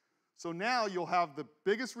iTunes. So now you'll have the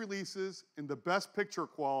biggest releases in the best picture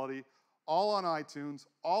quality, all on iTunes,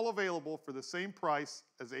 all available for the same price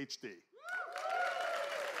as HD.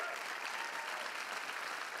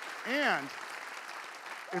 And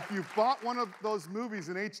if you've bought one of those movies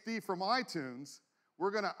in HD from iTunes,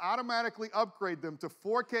 we're going to automatically upgrade them to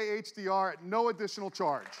 4K HDR at no additional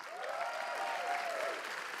charge.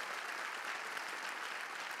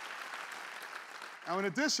 Now, in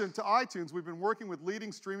addition to iTunes, we've been working with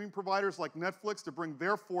leading streaming providers like Netflix to bring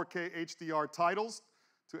their 4K HDR titles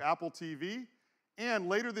to Apple TV. And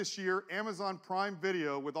later this year, Amazon Prime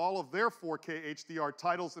Video with all of their 4K HDR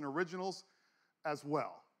titles and originals as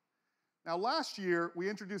well. Now, last year, we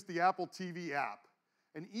introduced the Apple TV app,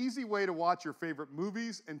 an easy way to watch your favorite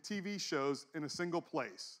movies and TV shows in a single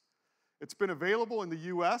place. It's been available in the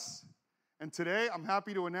US, and today I'm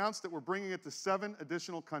happy to announce that we're bringing it to 7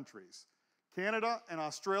 additional countries: Canada and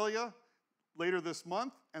Australia later this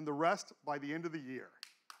month, and the rest by the end of the year.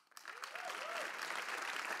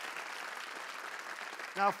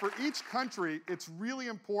 Now, for each country, it's really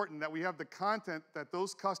important that we have the content that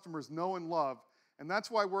those customers know and love, and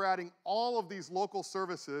that's why we're adding all of these local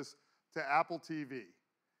services to Apple TV.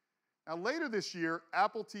 Now, later this year,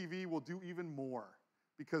 Apple TV will do even more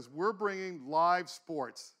because we're bringing live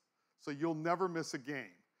sports, so you'll never miss a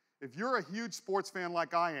game. If you're a huge sports fan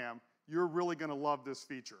like I am, you're really going to love this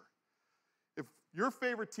feature. If your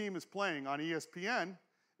favorite team is playing on ESPN,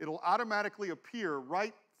 it'll automatically appear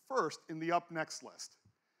right first in the Up Next list.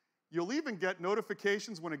 You'll even get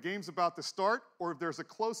notifications when a game's about to start or if there's a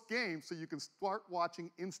close game so you can start watching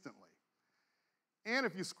instantly. And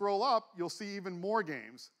if you scroll up, you'll see even more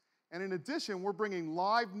games. And in addition, we're bringing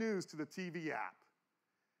live news to the TV app.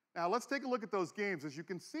 Now, let's take a look at those games. As you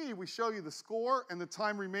can see, we show you the score and the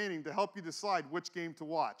time remaining to help you decide which game to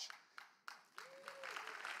watch.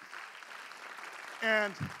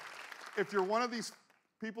 And if you're one of these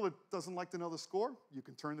people that doesn't like to know the score, you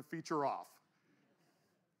can turn the feature off.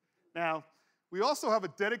 Now, we also have a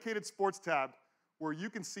dedicated sports tab where you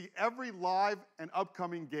can see every live and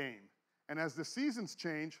upcoming game. And as the seasons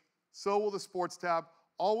change, so will the sports tab,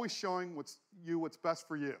 always showing what's best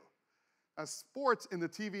for you. As sports in the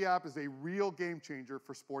TV app is a real game changer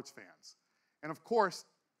for sports fans. And of course,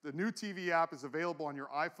 the new TV app is available on your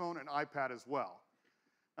iPhone and iPad as well.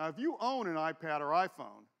 Now, if you own an iPad or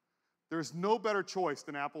iPhone, there's no better choice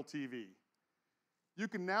than Apple TV. You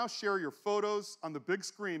can now share your photos on the big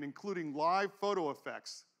screen, including live photo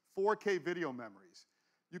effects, 4K video memories.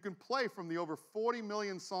 You can play from the over 40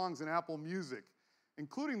 million songs in Apple Music,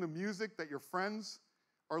 including the music that your friends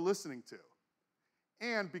are listening to.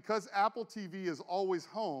 And because Apple TV is always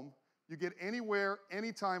home, you get anywhere,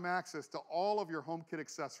 anytime access to all of your HomeKit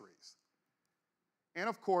accessories. And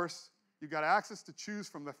of course, you got access to choose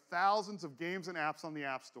from the thousands of games and apps on the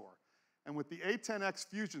App Store. And with the A10X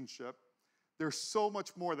Fusion chip, there's so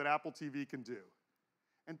much more that Apple TV can do.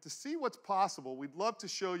 And to see what's possible, we'd love to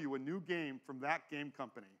show you a new game from that game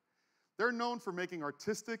company. They're known for making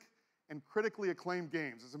artistic and critically acclaimed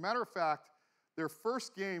games. As a matter of fact, their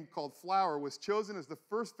first game, called Flower, was chosen as the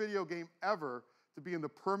first video game ever to be in the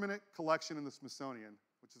permanent collection in the Smithsonian,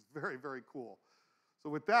 which is very, very cool. So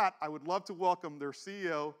with that, I would love to welcome their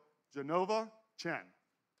CEO, Genova Chen.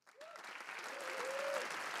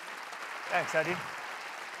 Thanks, Eddie.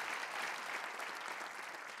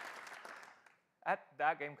 At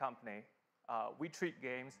that game company, we treat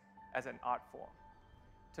games as an art form.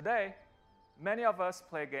 Today, many of us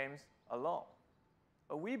play games alone,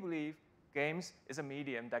 but we believe games is a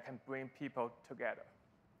medium that can bring people together.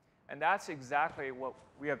 And that's exactly what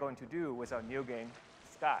we are going to do with our new game,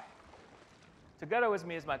 Sky. Together with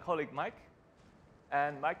me is my colleague, Mike.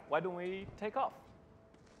 And Mike, why don't we take off?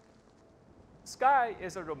 Sky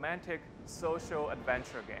is a romantic social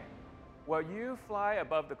adventure game where you fly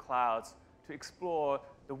above the clouds to explore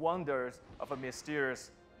the wonders of a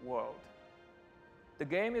mysterious world. The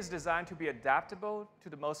game is designed to be adaptable to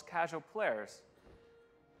the most casual players.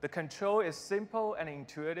 The control is simple and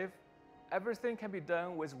intuitive. Everything can be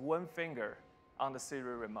done with one finger on the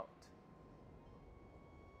Siri remote.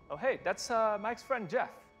 Oh, hey, that's Mike's friend Jeff,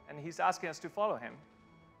 and he's asking us to follow him.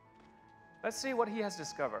 Let's see what he has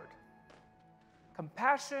discovered.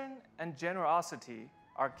 Compassion and generosity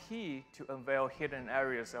are key to unveil hidden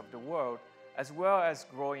areas of the world as well as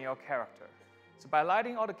growing your character. So by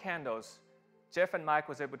lighting all the candles, Jeff and Mike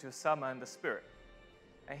was able to summon the spirit.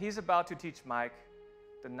 And he's about to teach Mike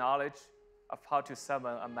the knowledge of how to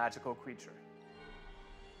summon a magical creature.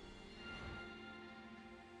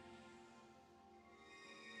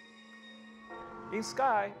 In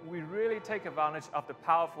Sky, we really take advantage of the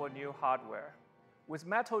powerful new hardware. With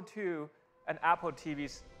Metal 2 and Apple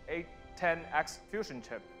TV's 810X Fusion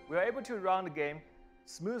chip, we are able to run the game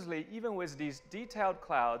smoothly even with these detailed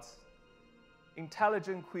clouds,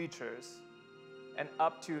 intelligent creatures, and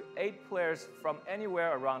up to 8 players from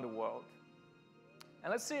anywhere around the world.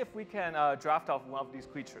 And let's see if we can draft off one of these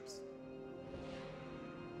creatures.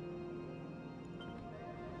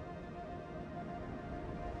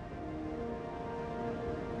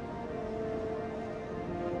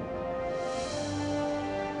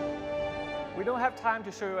 We don't have time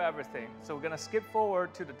to show you everything, so we're going to skip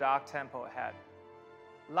forward to the dark temple ahead.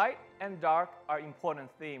 Light and dark are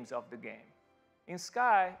important themes of the game. In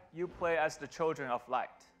Sky, you play as the children of light,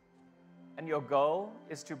 and your goal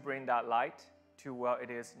is to bring that light to where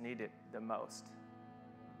it is needed the most.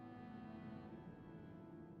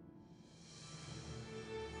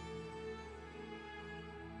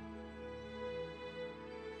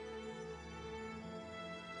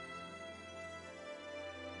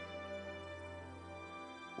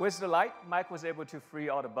 With the light, Mike was able to free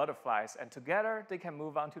all the butterflies, and together they can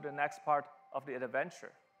move on to the next part of the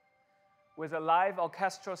adventure. With a live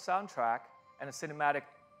orchestral soundtrack and cinematic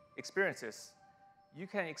experiences, you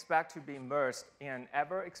can expect to be immersed in an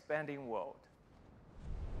ever-expanding world.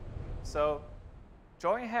 So,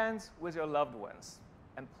 join hands with your loved ones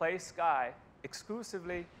and play Sky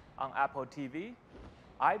exclusively on Apple TV,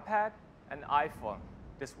 iPad, and iPhone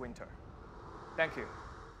this winter. Thank you.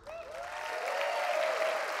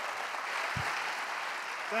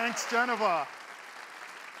 Thanks, Geneva.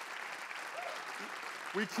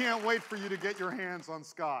 We can't wait for you to get your hands on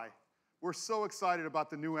Sky. We're so excited about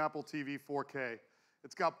the new Apple TV 4K.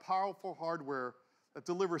 It's got powerful hardware that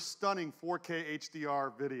delivers stunning 4K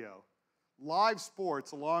HDR video, live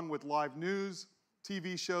sports along with live news,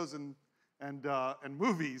 TV shows, and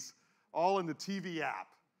movies, all in the TV app,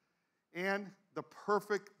 and the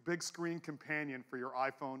perfect big screen companion for your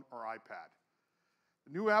iPhone or iPad.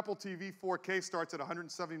 The new Apple TV 4K starts at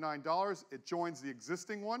 $179. It joins the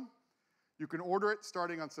existing one. You can order it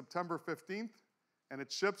starting on September 15th, and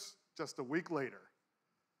it ships just a week later.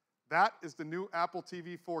 That is the new Apple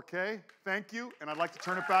TV 4K. Thank you, and I'd like to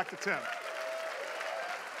turn it back to Tim.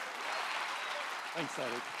 Thanks,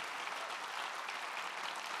 Eddie.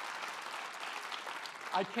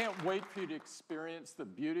 I can't wait for you to experience the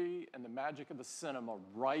beauty and the magic of the cinema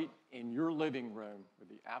right in your living room with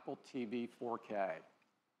the Apple TV 4K.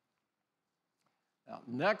 Now,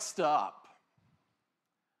 next up,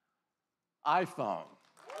 iPhone.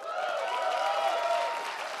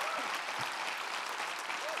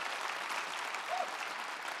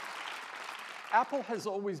 Apple has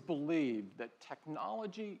always believed that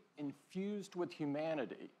technology infused with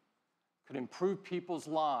humanity could improve people's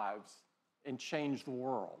lives and change the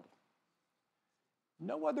world.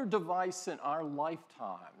 No other device in our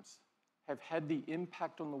lifetimes have had the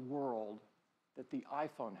impact on the world that the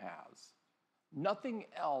iPhone has. Nothing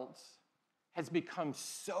else has become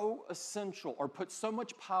so essential or put so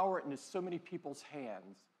much power into so many people's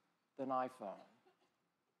hands than iPhone.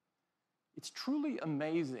 It's truly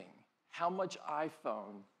amazing how much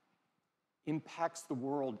iPhone impacts the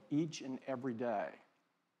world each and every day.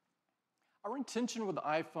 Our intention with the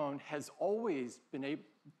iPhone has always been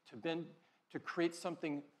to create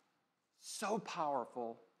something so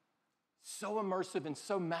powerful, so immersive, and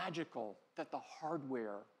so magical that the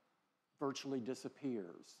hardware virtually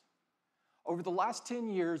disappears. Over the last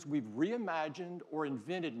 10 years, we've reimagined or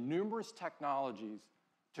invented numerous technologies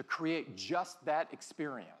to create just that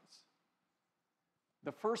experience.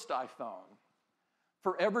 The first iPhone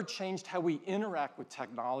forever changed how we interact with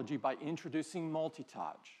technology by introducing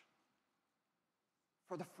multi-touch.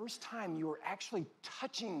 For the first time, you were actually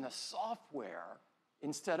touching the software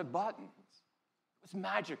instead of buttons. It was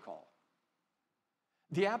magical.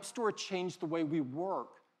 The App Store changed the way we work,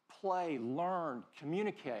 play, learn,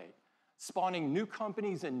 communicate, spawning new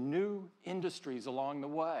companies and new industries along the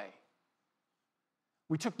way.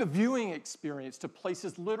 We took the viewing experience to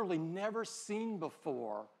places literally never seen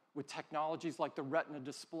before with technologies like the Retina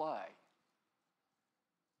display.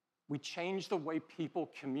 We changed the way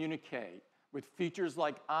people communicate with features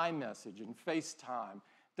like iMessage and FaceTime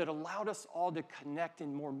that allowed us all to connect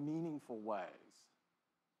in more meaningful ways.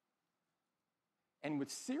 And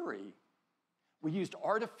with Siri, we used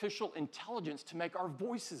artificial intelligence to make our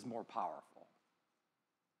voices more powerful.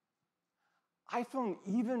 iPhone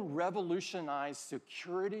even revolutionized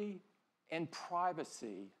security and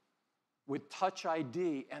privacy with Touch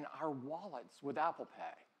ID and our wallets with Apple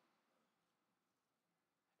Pay.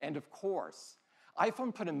 And of course,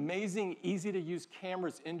 iPhone put amazing, easy-to-use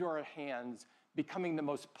cameras into our hands, becoming the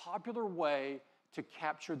most popular way to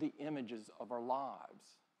capture the images of our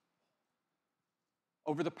lives.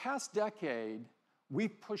 Over the past decade,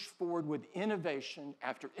 we've pushed forward with innovation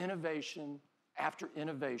after innovation after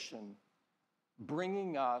innovation,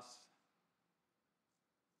 bringing us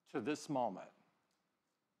to this moment,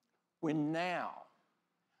 when now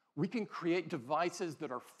we can create devices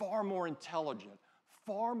that are far more intelligent,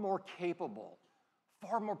 far more capable,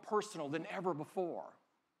 far more personal than ever before.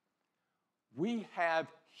 We have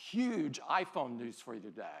huge iPhone news for you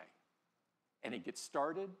today, and it gets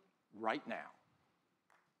started right now.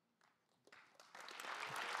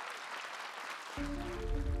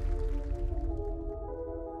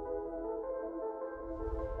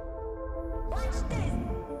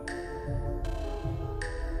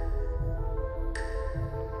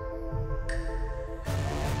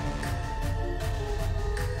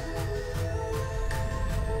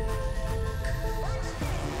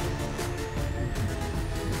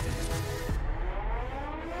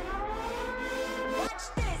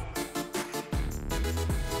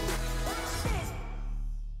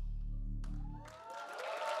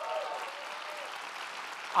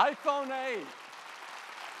 iPhone 8.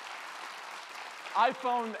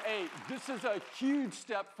 iPhone 8. This is a huge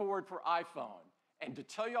step forward for iPhone. And to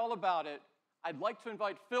tell you all about it, I'd like to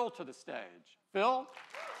invite Phil to the stage. Phil?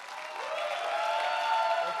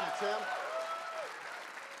 Thank you, Tim.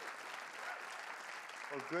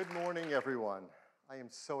 Well, good morning, everyone. I am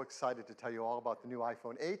so excited to tell you all about the new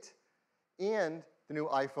iPhone 8 and the new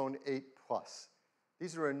iPhone 8 Plus.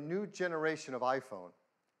 These are a new generation of iPhone,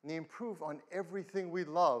 and they improve on everything we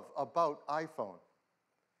love about iPhone.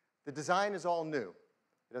 The design is all new.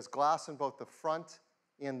 It has glass in both the front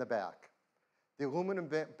and the back. The aluminum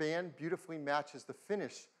band beautifully matches the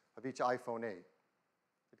finish of each iPhone 8.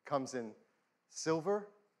 It comes in silver,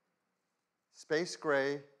 space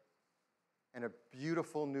gray, and a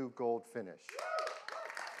beautiful new gold finish.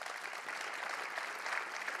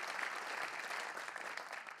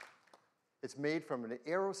 It's made from an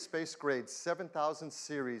aerospace-grade 7000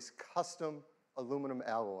 series custom aluminum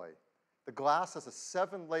alloy. The glass has a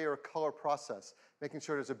 7-layer color process, making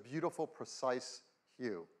sure there's a beautiful, precise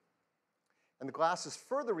hue. And the glass is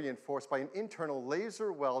further reinforced by an internal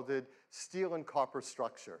laser-welded steel and copper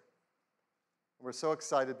structure. And we're so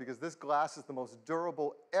excited because this glass is the most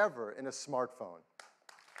durable ever in a smartphone.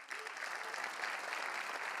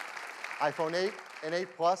 iPhone 8 and 8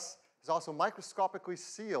 Plus is also microscopically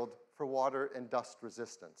sealed for water and dust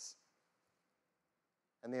resistance.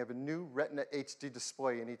 And they have a new Retina HD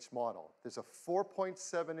display in each model. There's a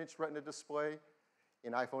 4.7-inch Retina display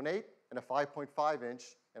in iPhone 8 and a 5.5-inch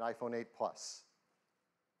in iPhone 8 Plus.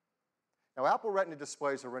 Now, Apple Retina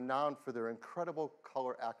displays are renowned for their incredible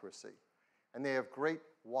color accuracy, and they have great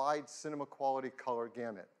wide cinema quality color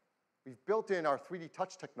gamut. We've built in our 3D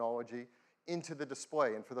touch technology into the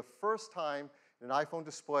display, and for the first time in an iPhone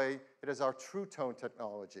display, it has our True Tone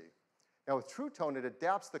technology. Now, with True Tone, it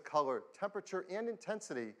adapts the color, temperature, and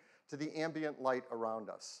intensity to the ambient light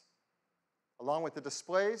around us. Along with the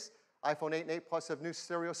displays, iPhone 8 and 8 Plus have new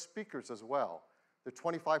stereo speakers as well. They're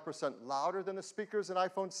 25% louder than the speakers in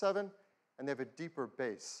iPhone 7, and they have a deeper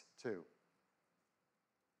bass, too.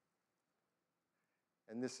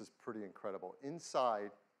 And this is pretty incredible.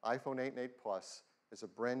 Inside iPhone 8 and 8 Plus is a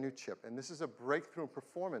brand new chip, and this is a breakthrough in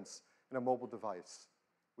performance in a mobile device.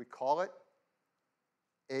 We call it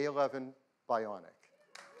A11 Bionic.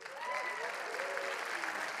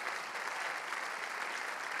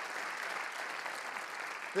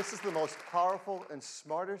 This is the most powerful and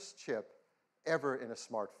smartest chip ever in a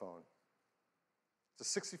smartphone.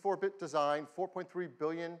 It's a 64-bit design, 4.3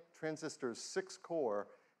 billion transistors, 6-core.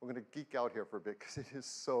 We're going to geek out here for a bit because it is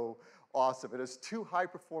so awesome. It has 2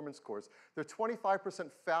 high-performance cores. They're 25%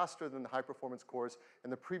 faster than the high-performance cores in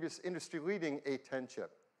the previous industry-leading A10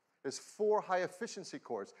 chip. There's 4 high-efficiency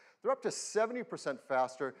cores. They're up to 70%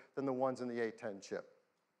 faster than the ones in the A10 chip.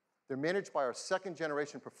 They're managed by our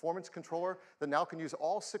 2nd-generation performance controller that now can use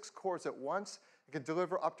all 6 cores at once and can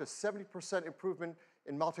deliver up to 70% improvement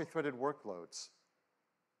in multi-threaded workloads.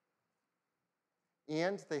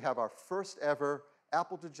 And they have our first-ever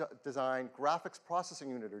Apple-designed graphics processing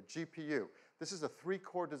unit, or GPU. This is a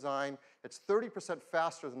 3-core design. It's 30%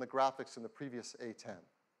 faster than the graphics in the previous A10.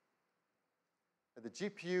 The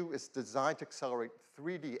GPU is designed to accelerate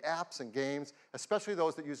 3D apps and games, especially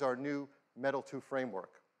those that use our new Metal 2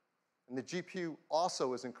 framework. And the GPU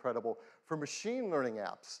also is incredible for machine learning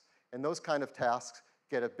apps. And those kind of tasks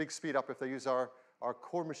get a big speed up if they use our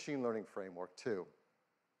core machine learning framework too.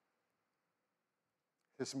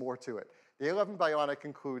 There's more to it. The A11 Bionic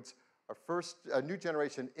includes a new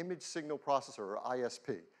generation image signal processor, or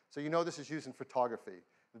ISP. So you know this is used in photography.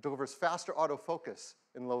 It delivers faster autofocus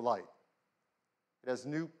in low light. It has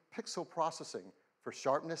new pixel processing for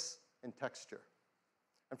sharpness and texture.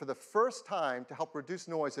 And for the first time, to help reduce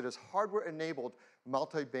noise, it has hardware-enabled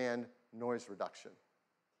multi-band noise reduction.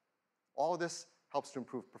 All of this helps to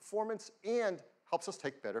improve performance and helps us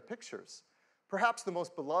take better pictures. Perhaps the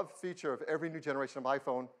most beloved feature of every new generation of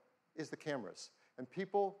iPhone is the cameras. And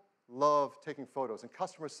people love taking photos, and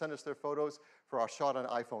customers send us their photos for our Shot on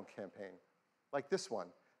iPhone campaign, like this one.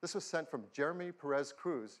 This was sent from Jeremy Perez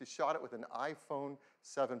Cruz. He shot it with an iPhone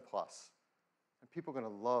 7 Plus. And people are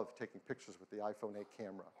going to love taking pictures with the iPhone 8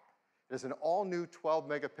 camera. It is an all-new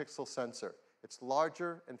 12-megapixel sensor. It's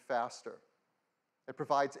larger and faster. It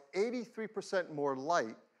provides 83% more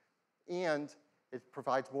light, and it's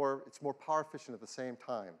more power efficient at the same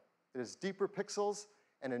time. It has deeper pixels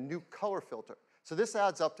and a new color filter. So this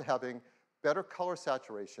adds up to having better color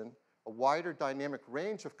saturation, a wider dynamic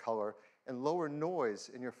range of color, and lower noise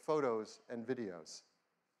in your photos and videos.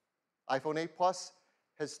 iPhone 8 Plus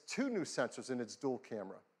has 2 new sensors in its dual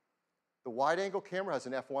camera. The wide-angle camera has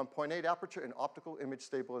an f1.8 aperture and optical image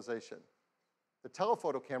stabilization. The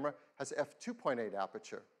telephoto camera has f2.8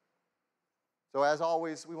 aperture. So as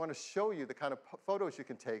always, we want to show you the kind of photos you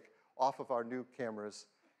can take off of our new cameras.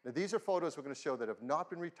 Now, these are photos we're going to show that have not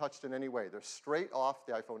been retouched in any way. They're straight off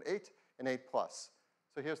the iPhone 8 and 8 Plus.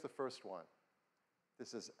 So here's the first one.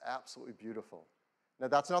 This is absolutely beautiful. Now,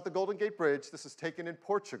 that's not the Golden Gate Bridge. This is taken in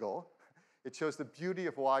Portugal. It shows the beauty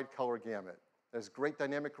of wide color gamut. There's great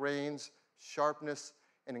dynamic range, sharpness,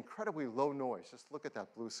 and incredibly low noise. Just look at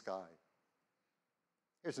that blue sky.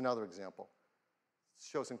 Here's another example. It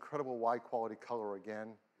shows incredible wide quality color again.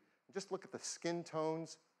 And just look at the skin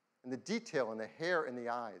tones and the detail in the hair and the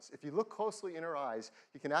eyes. If you look closely in her eyes,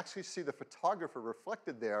 you can actually see the photographer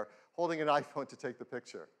reflected there holding an iPhone to take the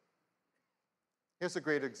picture. Here's a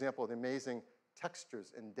great example of the amazing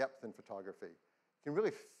textures and depth in photography. You can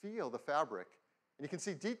really feel the fabric, and you can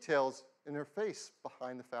see details in her face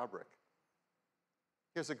behind the fabric.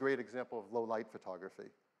 Here's a great example of low light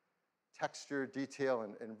photography. Texture, detail,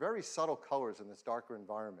 and very subtle colors in this darker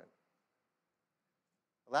environment.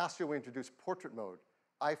 Last year we introduced portrait mode.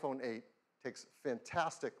 iPhone 8 takes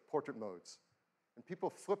fantastic portrait modes. And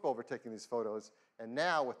people flip over taking these photos, and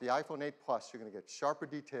now with the iPhone 8 Plus, you're going to get sharper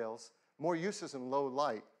details, more uses in low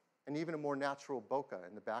light, and even a more natural bokeh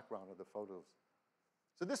in the background of the photos.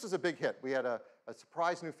 So this was a big hit. We had a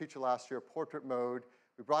surprise new feature last year, portrait mode.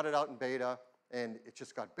 We brought it out in beta, and it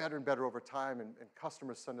just got better and better over time, and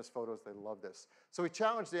customers send us photos. They love this. So we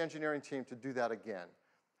challenged the engineering team to do that again,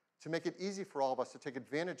 to make it easy for all of us to take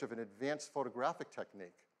advantage of an advanced photographic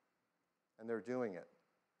technique. And they're doing it.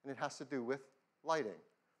 And it has to do with lighting.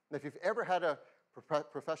 And if you've ever had a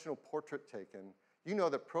professional portrait taken, you know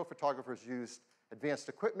that pro photographers use advanced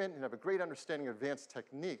equipment and have a great understanding of advanced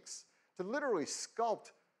techniques to literally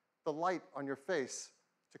sculpt the light on your face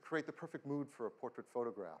to create the perfect mood for a portrait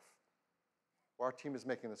photograph. Well, our team is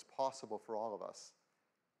making this possible for all of us.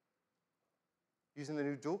 Using the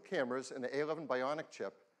new dual cameras and the A11 Bionic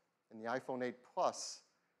chip and the iPhone 8 Plus,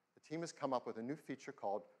 the team has come up with a new feature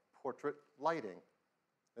called portrait lighting.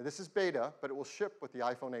 Now, this is beta, but it will ship with the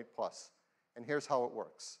iPhone 8 Plus. And here's how it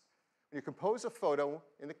works. When you compose a photo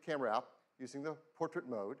in the camera app using the portrait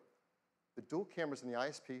mode, the dual cameras in the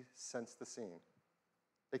ISP sense the scene.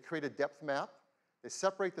 They create a depth map. They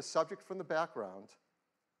separate the subject from the background.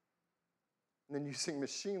 And then using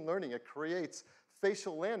machine learning, it creates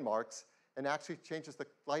facial landmarks and actually changes the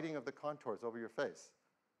lighting of the contours over your face.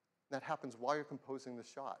 And that happens while you're composing the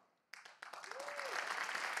shot.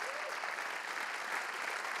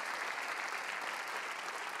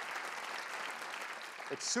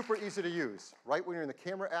 It's super easy to use. Right when you're in the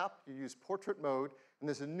camera app, you use portrait mode, and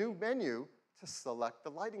there's a new menu to select the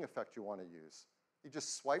lighting effect you want to use. You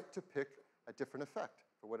just swipe to pick a different effect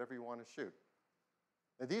for whatever you want to shoot.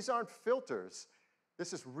 Now, these aren't filters.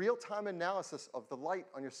 This is real-time analysis of the light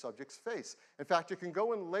on your subject's face. In fact, you can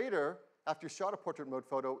go in later, after you shot a portrait mode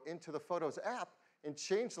photo, into the Photos app and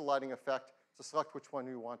change the lighting effect to select which one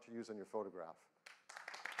you want to use on your photograph.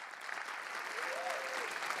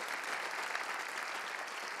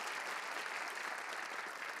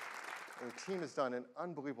 And the team has done an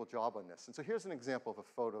unbelievable job on this. And so here's an example of a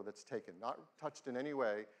photo that's taken, not touched in any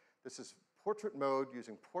way. This is portrait mode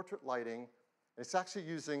using portrait lighting. And it's actually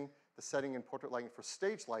using the setting in portrait lighting for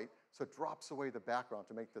stage light so it drops away the background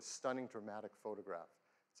to make this stunning, dramatic photograph.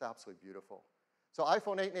 It's absolutely beautiful. So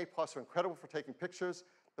iPhone 8 and 8 Plus are incredible for taking pictures.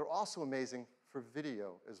 They're also amazing for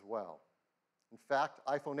video as well. In fact,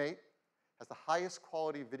 iPhone 8 has the highest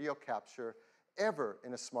quality video capture ever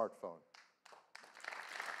in a smartphone.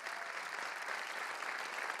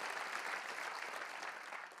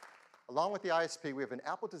 Along with the ISP, we have an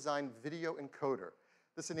Apple-designed video encoder.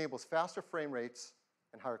 This enables faster frame rates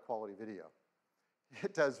and higher quality video.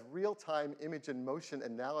 It does real-time image and motion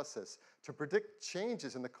analysis to predict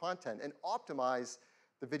changes in the content and optimize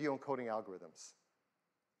the video encoding algorithms.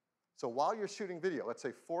 So while you're shooting video, let's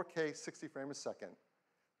say 4K 60 frames a second,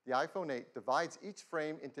 the iPhone 8 divides each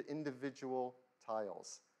frame into individual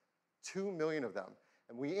tiles, 2 million of them.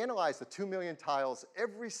 And we analyze the 2 million tiles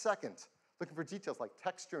every second, looking for details like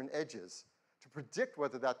texture and edges to predict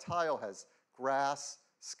whether that tile has grass,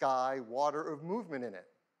 sky, water, or movement in it.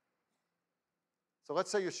 So let's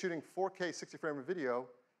say you're shooting 4K 60 frame of video,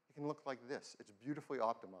 it can look like this. It's beautifully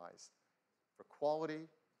optimized for quality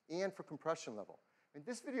and for compression level. And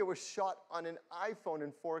this video was shot on an iPhone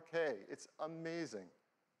in 4K. It's amazing.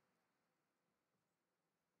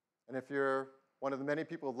 And if you're one of the many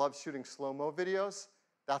people who love shooting slow-mo videos,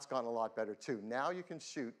 that's gotten a lot better too. Now you can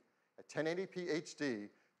shoot at 1080p HD,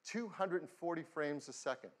 240 frames a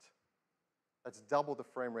second. That's double the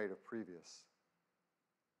frame rate of previous.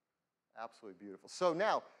 Absolutely beautiful. So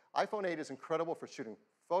now, iPhone 8 is incredible for shooting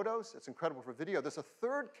photos. It's incredible for video. There's a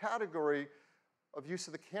third category of use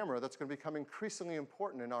of the camera that's going to become increasingly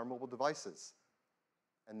important in our mobile devices,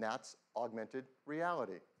 and that's augmented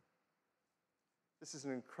reality. This is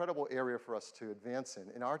an incredible area for us to advance in,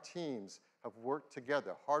 and our teams have worked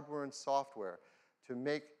together, hardware and software, to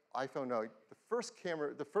make iPhone 8 the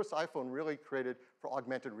first iPhone really created for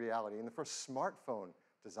augmented reality, and the first smartphone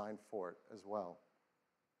designed for it as well.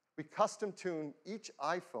 We custom-tune each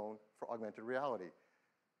iPhone for augmented reality.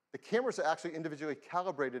 The cameras are actually individually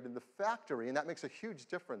calibrated in the factory, and that makes a huge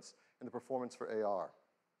difference in the performance for AR.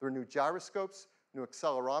 There are new gyroscopes, new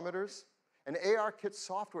accelerometers, and ARKit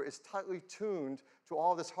software is tightly tuned to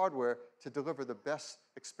all this hardware to deliver the best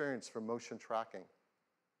experience for motion tracking.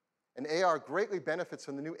 And AR greatly benefits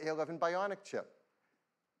from the new A11 Bionic chip.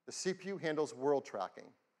 The CPU handles world tracking.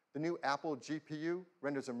 The new Apple GPU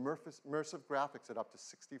renders immersive graphics at up to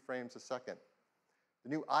 60 frames a second. The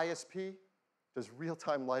new ISP does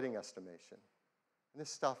real-time lighting estimation. And this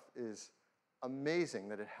stuff is amazing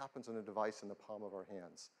that it happens on a device in the palm of our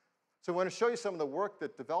hands. So I want to show you some of the work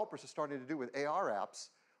that developers are starting to do with AR apps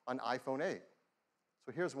on iPhone 8.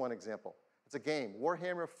 So here's one example. It's a game,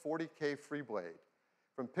 Warhammer 40K Freeblade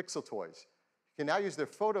from Pixel Toys. You can now use their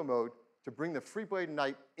photo mode to bring the Freeblade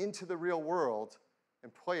Knight into the real world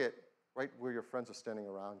and play it right where your friends are standing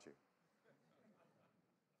around you.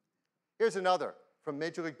 Here's another from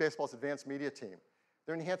Major League Baseball's advanced media team.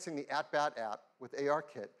 They're enhancing the At-Bat app with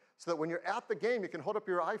ARKit so that when you're at the game, you can hold up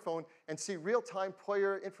your iPhone and see real-time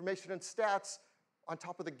player information and stats on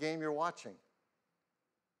top of the game you're watching.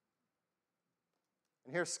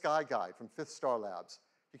 And here's Sky Guide from Fifth Star Labs.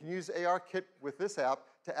 You can use ARKit with this app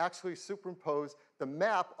to actually superimpose the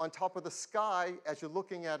map on top of the sky as you're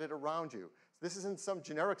looking at it around you. So this isn't some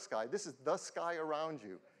generic sky. This is the sky around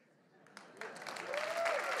you.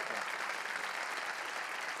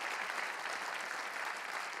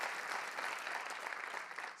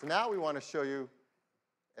 So now we want to show you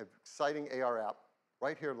an exciting AR app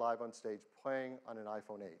right here live on stage playing on an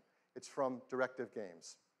iPhone 8. It's from Directive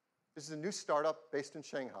Games. This is a new startup based in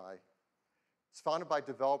Shanghai. It's founded by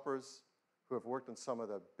developers who have worked on some of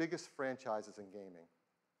the biggest franchises in gaming.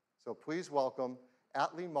 So please welcome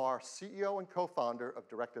Atlee Mar, CEO and co-founder of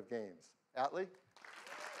Directive Games. Atlee?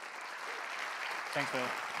 Thanks, Phil.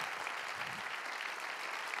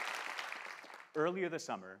 Earlier this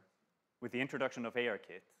summer, with the introduction of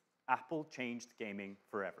ARKit, Apple changed gaming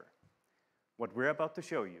forever. What we're about to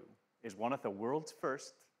show you is one of the world's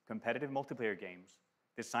first competitive multiplayer games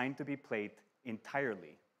designed to be played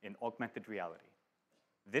entirely in augmented reality.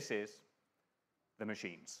 This is The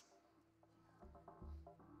Machines.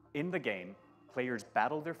 In the game, players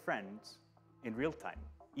battle their friends in real time,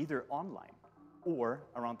 either online or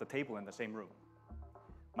around the table in the same room.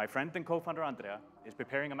 My friend and co-founder Andrea is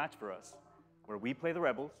preparing a match for us where we play the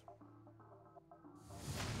rebels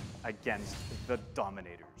against the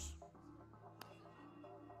dominators.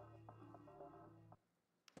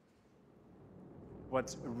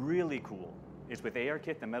 What's really cool is with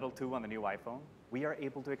ARKit and Metal 2 on the new iPhone, we are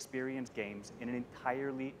able to experience games in an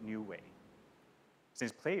entirely new way.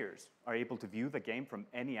 Since players are able to view the game from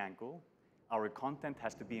any angle, our content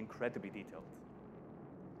has to be incredibly detailed.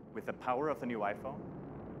 With the power of the new iPhone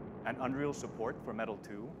and Unreal support for Metal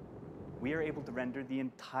 2, we are able to render the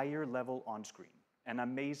entire level on screen, an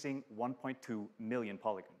amazing 1.2 million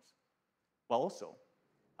polygons, while also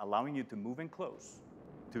allowing you to move in close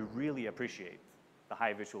to really appreciate the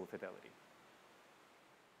high visual fidelity.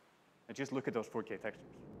 And just look at those 4K textures.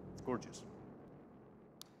 It's gorgeous.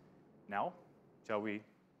 Now, shall we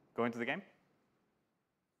go into the game?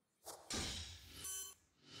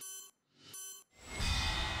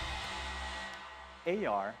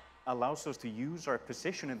 AR allows us to use our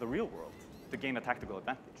position in the real world to gain a tactical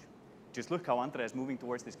advantage. Just look how Andra is moving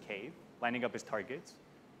towards this cave, lining up his targets.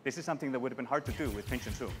 This is something that would have been hard to do with pinch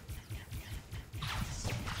and zoom.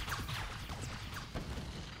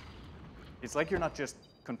 It's like you're not just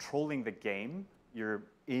controlling the game, you're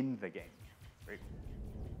in the game. Right?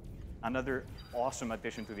 Another awesome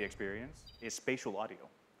addition to the experience is spatial audio.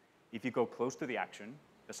 If you go close to the action,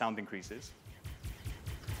 the sound increases.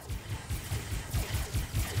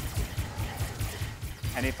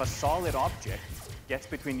 And if a solid object gets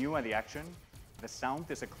between you and the action, the sound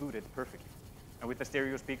is occluded perfectly. And with the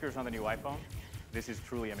stereo speakers on the new iPhone, this is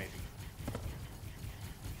truly amazing.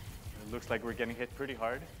 It looks like we're getting hit pretty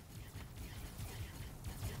hard.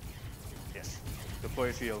 Yes, deploy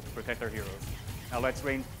a shield, protect our heroes. Now let's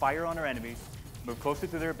rain fire on our enemies, move closer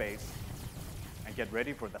to their base, and get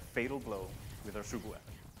ready for the fatal blow with our super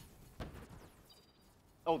weapon.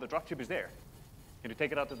 Oh, the dropship is there. Can you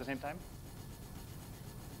take it out at the same time?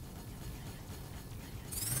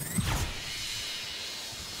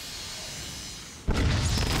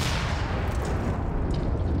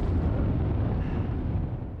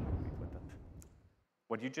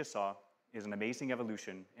 What you just saw is an amazing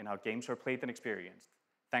evolution in how games are played and experienced,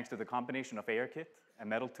 thanks to the combination of ARKit and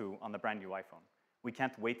Metal 2 on the brand new iPhone. We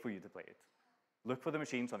can't wait for you to play it. Look for the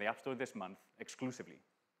machines on the App Store this month, exclusively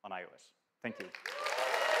on iOS. Thank you.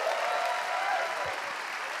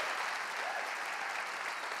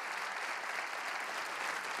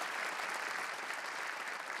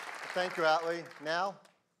 Thank you, Atli. Now,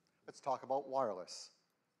 let's talk about wireless.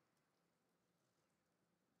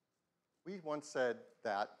 We once said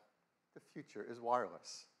that the future is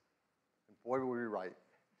wireless. And boy, were we right.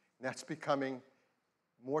 And that's becoming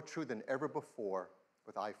more true than ever before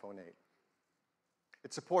with iPhone 8.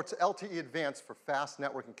 It supports LTE Advanced for fast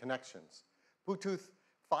networking connections, Bluetooth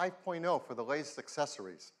 5.0 for the latest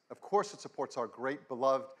accessories. Of course, it supports our great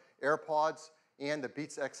beloved AirPods and the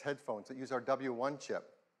Beats X headphones that use our W1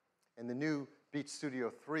 chip, and the new Beats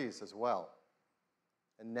Studio 3s as well.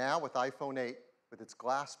 And now with iPhone 8, with its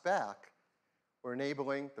glass back, we're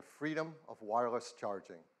enabling the freedom of wireless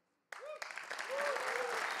charging.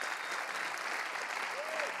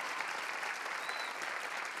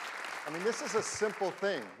 I mean, this is a simple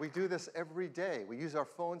thing. We do this every day. We use our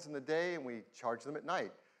phones in the day and we charge them at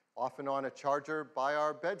night, often on a charger by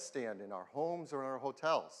our bedstand in our homes or in our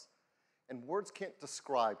hotels. And words can't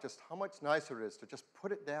describe just how much nicer it is to just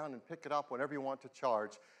put it down and pick it up whenever you want to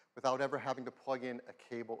charge without ever having to plug in a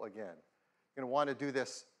cable again. You're going to want to do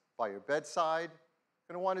this by your bedside.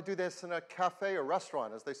 You're going to want to do this in a cafe or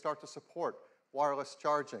restaurant as they start to support wireless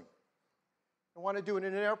charging. You want to do it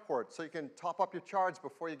in an airport so you can top up your charge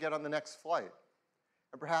before you get on the next flight.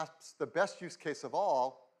 And perhaps the best use case of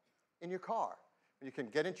all, in your car. You can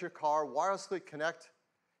get into your car, wirelessly connect,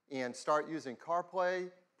 and start using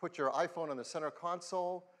CarPlay, put your iPhone on the center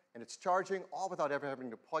console, and it's charging, all without ever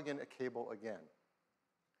having to plug in a cable again.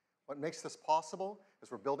 What makes this possible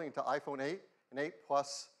is we're building into iPhone 8 and 8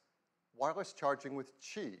 Plus wireless charging with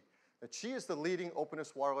Qi. Now, Qi is the leading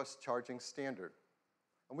openness wireless charging standard.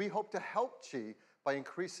 And we hope to help Qi by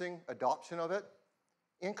increasing adoption of it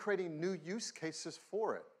and creating new use cases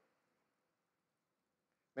for it.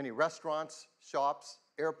 Many restaurants, shops,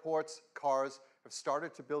 airports, cars have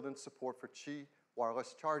started to build in support for Qi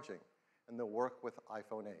wireless charging, and they'll work with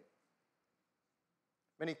iPhone 8.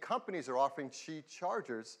 Many companies are offering Qi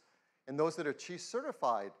chargers, and those that are Qi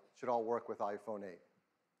certified should all work with iPhone 8.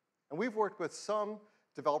 And we've worked with some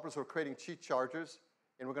developers who are creating Qi chargers,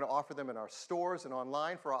 and we're going to offer them in our stores and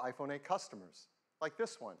online for our iPhone 8 customers, like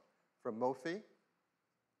this one from Mophie,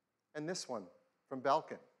 and this one from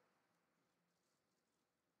Belkin.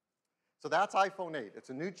 So that's iPhone 8. It's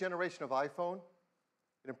a new generation of iPhone.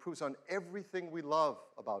 It improves on everything we love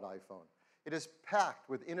about iPhone. It is packed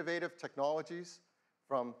with innovative technologies,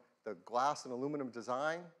 from the glass and aluminum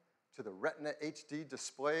design to the Retina HD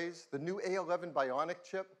displays, the new A11 Bionic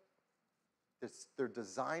chip. They're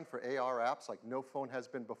designed for AR apps like no phone has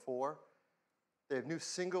been before. They have new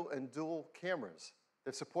single and dual cameras. They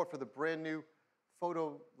have support for the brand new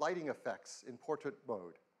photo lighting effects in portrait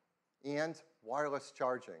mode and wireless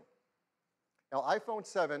charging. Now, iPhone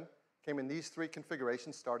 7 came in these three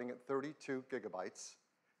configurations starting at 32 gigabytes.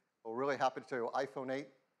 We're really happy to tell you iPhone 8 is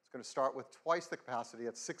going to start with twice the capacity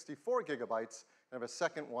at 64 gigabytes and have a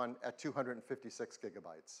second one at 256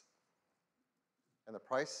 gigabytes. And the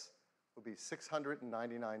price will be $699.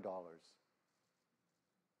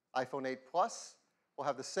 iPhone 8 Plus will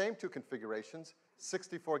have the same two configurations,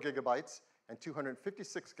 64 gigabytes and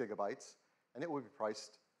 256 gigabytes, and it will be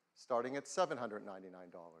priced starting at $799.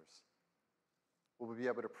 We'll be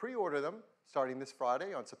able to pre-order them starting this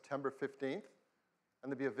Friday on September 15th,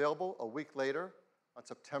 and they'll be available a week later on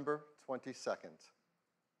September 22nd.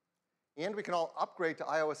 And we can all upgrade to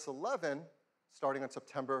iOS 11 starting on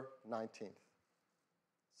September 19th.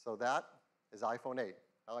 So that is iPhone 8.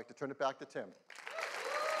 I'd like to turn it back to Tim.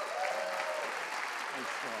 Thanks,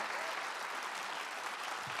 Phil.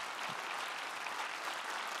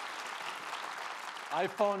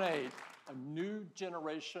 iPhone 8, a new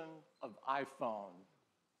generation of iPhone,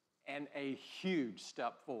 and a huge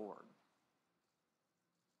step forward.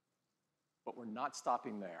 But we're not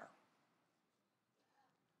stopping there.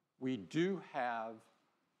 We do have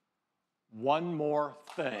one more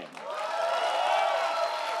thing.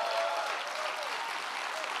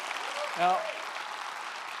 Now,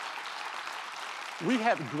 we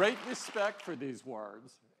have great respect for these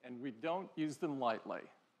words, and we don't use them lightly.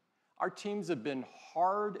 Our teams have been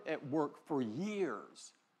hard at work for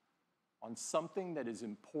years on something that is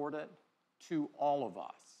important to all of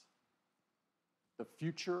us: the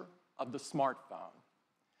future of the smartphone.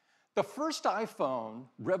 The first iPhone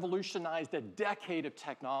revolutionized a decade of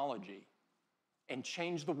technology and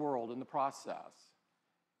changed the world in the process.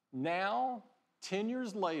 Now, 10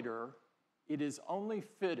 years later, it is only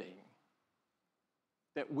fitting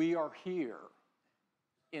that we are here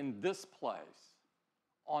in this place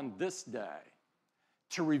on this day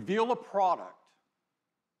to reveal a product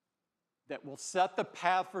that will set the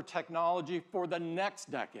path for technology for the next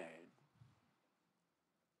decade.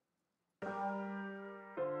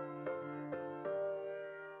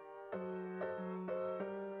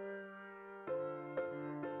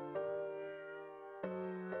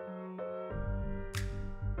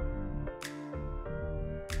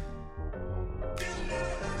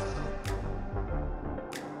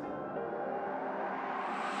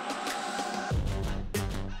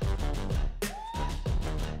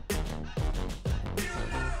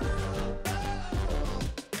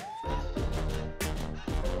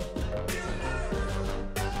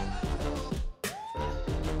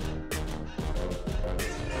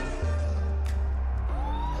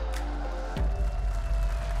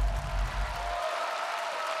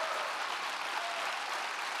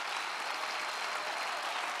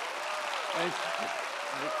 Thank you.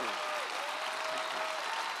 Thank you.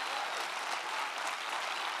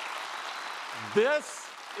 This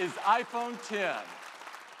is iPhone 10.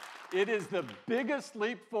 It is the biggest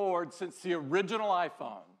leap forward since the original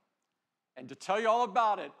iPhone. And to tell you all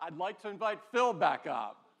about it, I'd like to invite Phil back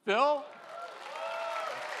up. Phil?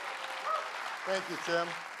 Thank you, Tim.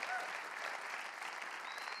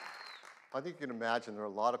 I think you can imagine there are a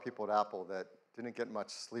lot of people at Apple that didn't get much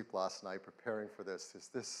sleep last night preparing for this.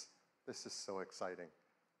 This is so exciting.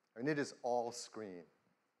 I mean, it is all screen.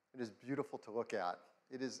 It is beautiful to look at.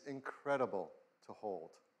 It is incredible to hold.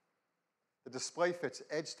 The display fits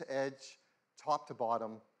edge to edge, top to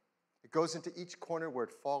bottom. It goes into each corner where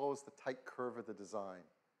it follows the tight curve of the design.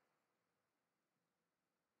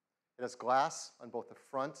 It has glass on both the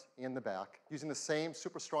front and the back, using the same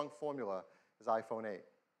super strong formula as iPhone 8.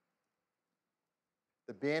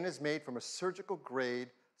 The band is made from a surgical grade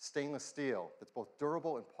stainless steel that's both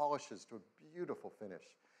durable and polishes to a beautiful finish.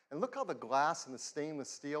 And look how the glass and the stainless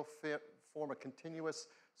steel form a continuous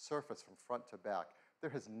surface from front to back. There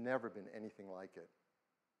has never been anything like it.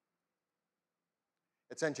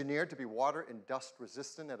 It's engineered to be water and dust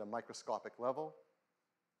resistant at a microscopic level.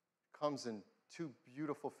 It comes in two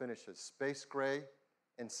beautiful finishes, space gray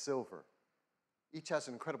and silver. Each has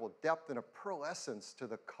incredible depth and a pearlescence to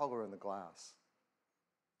the color in the glass.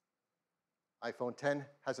 iPhone 10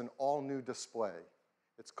 has an all-new display.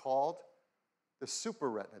 It's called the Super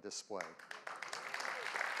Retina display.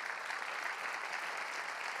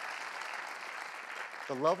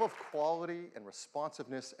 The level of quality and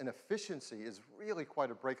responsiveness and efficiency is really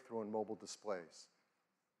quite a breakthrough in mobile displays.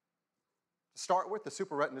 To start with, the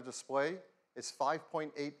Super Retina display is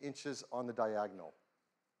 5.8 inches on the diagonal.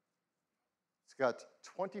 It's got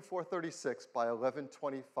 2436 by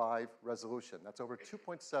 1125 resolution. That's over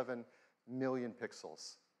 2.7 million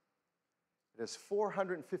pixels. It has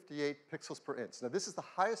 458 pixels per inch. Now, this is the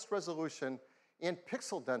highest resolution and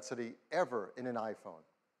pixel density ever in an iPhone.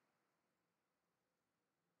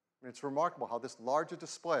 I mean, it's remarkable how this larger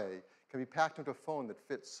display can be packed into a phone that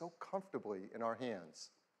fits so comfortably in our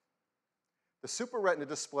hands. The Super Retina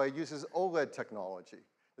display uses OLED technology.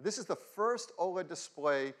 This is the first OLED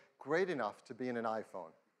display great enough to be in an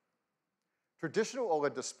iPhone. Traditional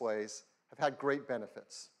OLED displays have had great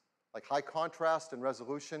benefits, like high contrast and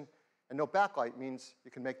resolution, and no backlight means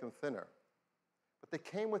you can make them thinner. But they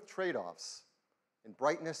came with trade-offs in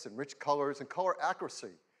brightness and rich colors and color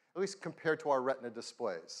accuracy, at least compared to our Retina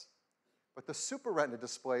displays. But the Super Retina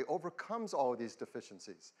display overcomes all of these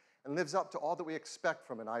deficiencies and lives up to all that we expect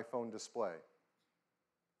from an iPhone display.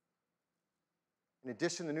 In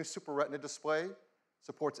addition, the new Super Retina display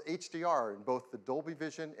supports HDR in both the Dolby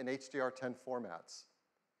Vision and HDR10 formats.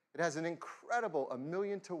 It has an incredible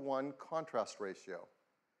 1,000,000 to 1 contrast ratio.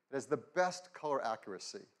 It has the best color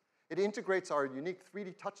accuracy. It integrates our unique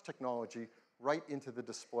 3D touch technology right into the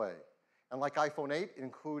display. And like iPhone 8, it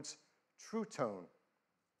includes True Tone.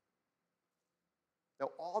 Now,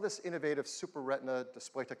 all this innovative Super Retina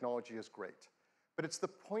display technology is great, but it's the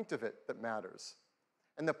point of it that matters.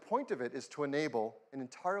 And the point of it is to enable an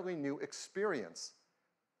entirely new experience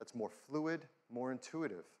that's more fluid, more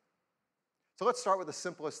intuitive. So let's start with the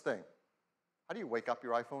simplest thing. How do you wake up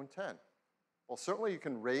your iPhone 10? Well, certainly you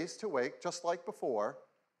can raise to wake just like before,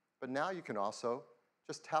 but now you can also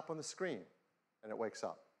just tap on the screen and it wakes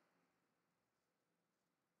up.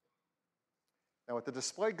 Now with the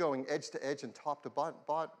display going edge to edge and top to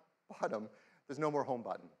bottom, there's no more home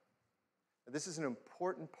button. Now, this is an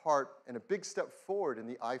important part and a big step forward in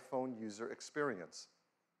the iPhone user experience.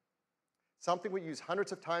 Something we use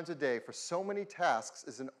hundreds of times a day for so many tasks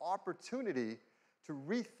is an opportunity to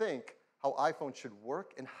rethink how iPhone should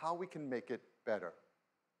work and how we can make it better.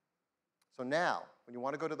 So now, when you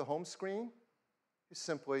want to go to the home screen, you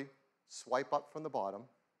simply swipe up from the bottom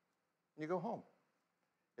and you go home.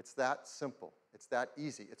 It's that simple. It's that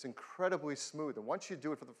easy. It's incredibly smooth. And once you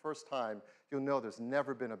do it for the first time, you'll know there's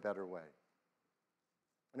never been a better way.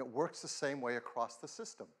 And it works the same way across the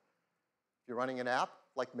system. If you're running an app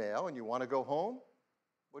like Mail and you want to go home,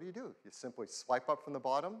 what do? You simply swipe up from the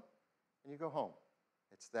bottom and you go home.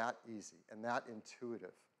 It's that easy and that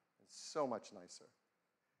intuitive. It's so much nicer.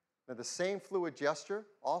 Now, the same fluid gesture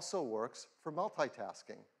also works for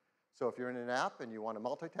multitasking. So if you're in an app and you want to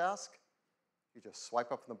multitask, you just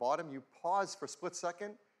swipe up from the bottom, you pause for a split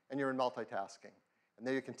second, and you're in multitasking. And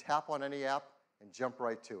then you can tap on any app and jump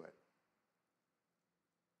right to it.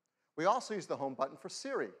 We also use the home button for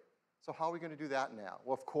Siri. So how are we going to do that now?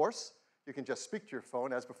 Well, of course, you can just speak to your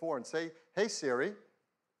phone as before and say, "Hey, Siri."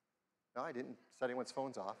 No, I didn't set anyone's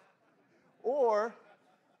phones off. Or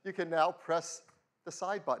you can now press the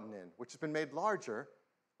side button in, which has been made larger.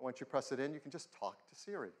 Once you press it in, you can just talk to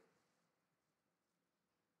Siri.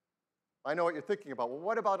 I know what you're thinking about. Well,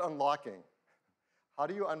 what about unlocking? How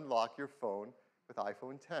do you unlock your phone with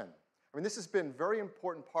iPhone 10? I mean, this has been a very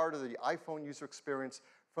important part of the iPhone user experience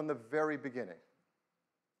from the very beginning.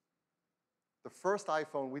 The first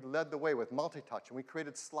iPhone, we led the way with multi-touch, and we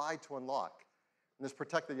created slide to unlock. And this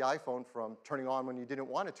protected the iPhone from turning on when you didn't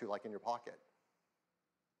want it to, like in your pocket.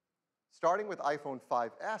 Starting with iPhone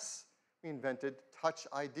 5S, we invented Touch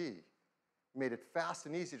ID. We made it fast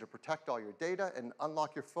and easy to protect all your data and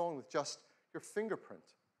unlock your phone with just your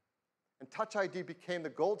fingerprint. And Touch ID became the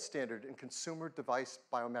gold standard in consumer device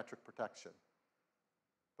biometric protection.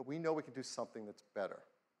 But we know we can do something that's better.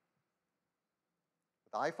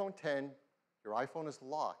 With iPhone 10, your iPhone is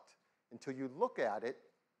locked until you look at it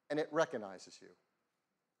and it recognizes you.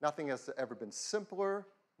 Nothing has ever been simpler,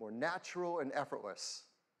 more natural, and effortless.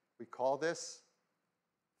 We call this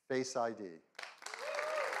Face ID.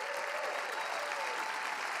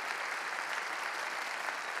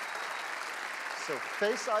 So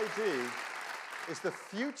Face ID is the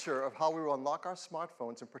future of how we will unlock our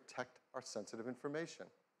smartphones and protect our sensitive information.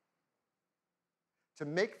 To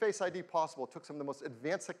make Face ID possible, it took some of the most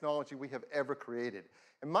advanced technology we have ever created.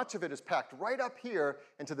 And much of it is packed right up here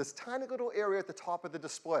into this tiny little area at the top of the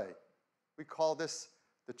display. We call this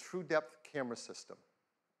the True Depth camera system.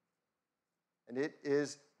 And it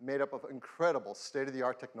is made up of incredible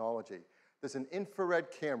state-of-the-art technology. There's an infrared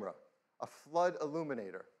camera, a flood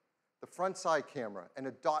illuminator, the front side camera, and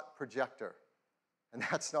a dot projector. And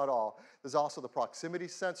that's not all. There's also the proximity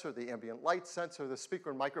sensor, the ambient light sensor, the speaker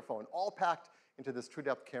and microphone, all packed into this True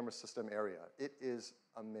Depth camera system area. It is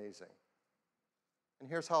amazing. And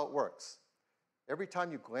here's how it works. Every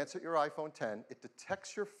time you glance at your iPhone 10, it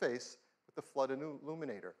detects your face with the flood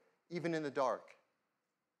illuminator, even in the dark.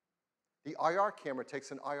 The IR camera takes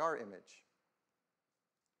an IR image.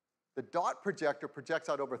 The dot projector projects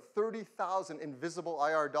out over 30,000 invisible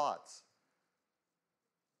IR dots.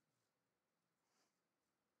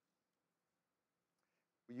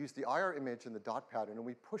 We use the IR image and the dot pattern, and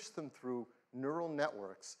we push them through neural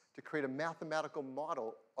networks to create a mathematical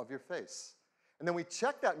model of your face. And then we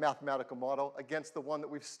check that mathematical model against the one that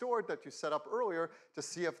we've stored that you set up earlier to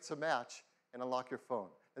see if it's a match and unlock your phone.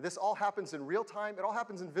 Now, this all happens in real time. It all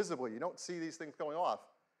happens invisibly. You don't see these things going off.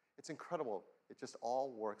 It's incredible. It just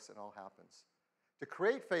all works and all happens. To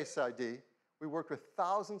create Face ID, we worked with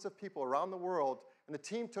thousands of people around the world, and the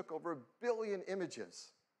team took over 1 billion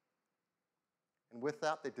images. And with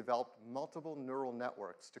that, they developed multiple neural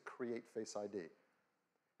networks to create Face ID.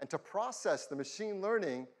 And to process the machine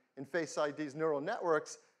learning in Face ID's neural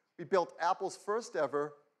networks, we built Apple's first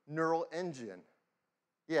ever neural engine.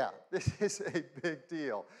 Yeah, this is a big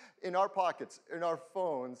deal. In our pockets, in our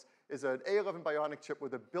phones, is an A11 Bionic chip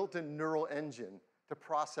with a built-in neural engine to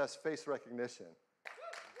process face recognition.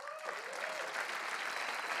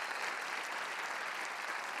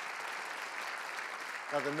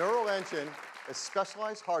 Now, the neural engine is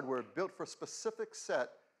specialized hardware built for a specific set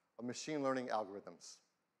of machine learning algorithms.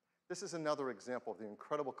 This is another example of the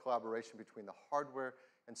incredible collaboration between the hardware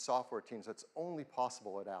and software teams that's only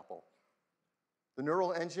possible at Apple. The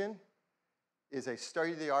neural engine is a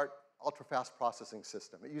state-of-the-art, ultra-fast processing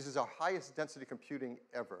system. It uses our highest density computing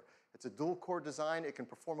ever. It's a dual-core design. It can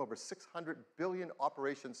perform over 600 billion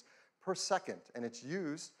operations per second, and it's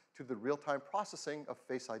used to the real-time processing of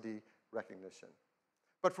Face ID recognition.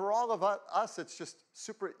 But for all of us, it's just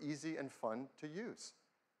super easy and fun to use.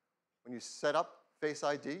 When you set up Face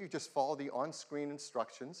ID, you just follow the on-screen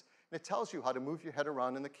instructions, and it tells you how to move your head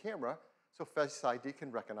around in the camera so Face ID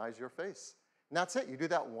can recognize your face. And that's it. You do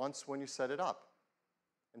that once when you set it up.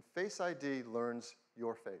 And Face ID learns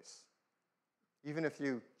your face. Even if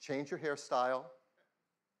you change your hairstyle,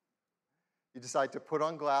 you decide to put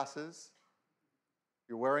on glasses,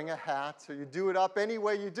 you're wearing a hat, so you do it up any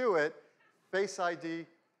way you do it, Face ID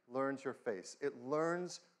learns your face. It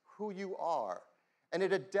learns who you are. And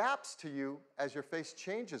it adapts to you as your face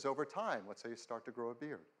changes over time. Let's say you start to grow a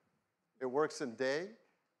beard. It works in day,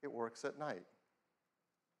 it works at night.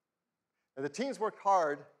 And the teams worked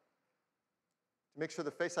hard to make sure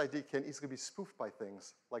the Face ID can easily be spoofed by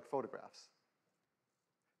things like photographs.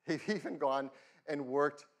 They've even gone and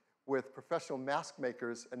worked with professional mask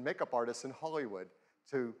makers and makeup artists in Hollywood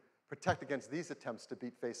to protect against these attempts to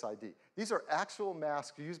beat Face ID. These are actual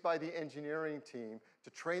masks used by the engineering team to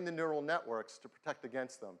train the neural networks to protect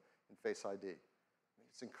against them in Face ID.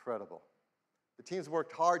 It's incredible. The teams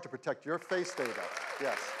worked hard to protect your face data.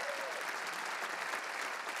 Yes.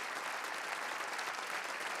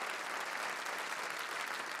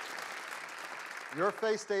 Your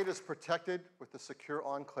face data is protected with the secure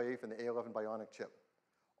enclave and the A11 Bionic chip.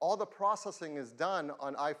 All the processing is done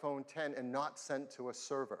on iPhone 10 and not sent to a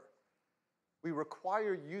server. We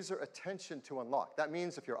require user attention to unlock. That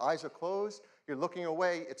means if your eyes are closed, you're looking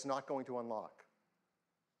away, it's not going to unlock.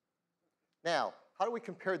 Now, how do we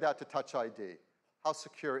compare that to Touch ID? How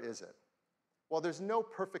secure is it? Well, there's no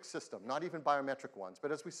perfect system, not even biometric ones.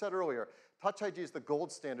 But as we said earlier, Touch ID is the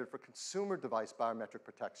gold standard for consumer device biometric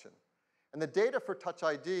protection. And the data for Touch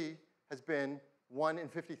ID has been 1 in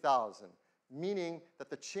 50,000, meaning that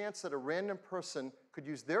the chance that a random person could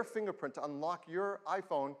use their fingerprint to unlock your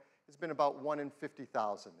iPhone has been about 1 in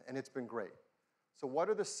 50,000, and it's been great. So what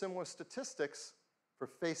are the similar statistics for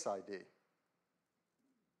Face ID?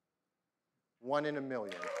 1 in a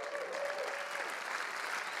million.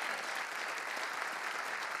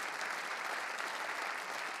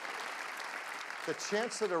 The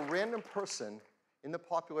chance that a random person in the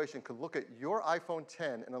population could look at your iPhone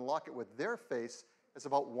 10 and unlock it with their face is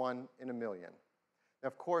about 1 in a million. Now,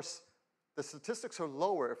 of course, the statistics are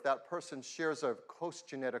lower if that person shares a close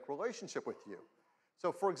genetic relationship with you.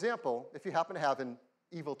 So, for example, if you happen to have an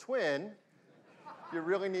evil twin, you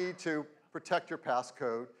really need to protect your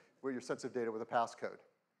passcode with your sensitive data with a passcode.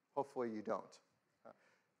 Hopefully you don't.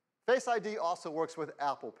 Face ID also works with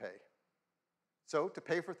Apple Pay. So to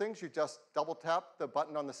pay for things, you just double tap the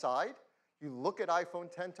button on the side, you look at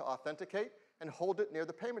iPhone 10 to authenticate, and hold it near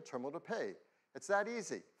the payment terminal to pay. It's that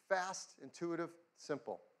easy, fast, intuitive,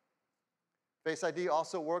 simple. Face ID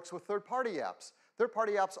also works with third-party apps.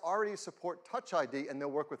 Third-party apps already support Touch ID, and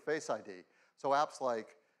they'll work with Face ID. So apps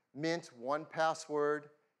like Mint, 1Password,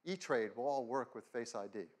 E-Trade will all work with Face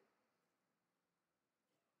ID.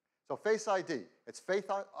 So Face ID, it's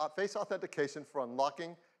face authentication for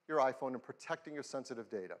unlocking your iPhone and protecting your sensitive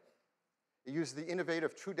data. It uses the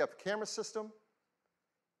innovative TrueDepth camera system.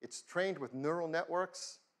 It's trained with neural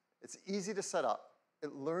networks. It's easy to set up.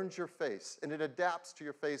 It learns your face, and it adapts to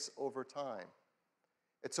your face over time.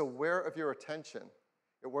 It's aware of your attention.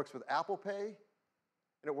 It works with Apple Pay,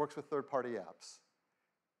 and it works with third-party apps.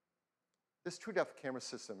 This true depth camera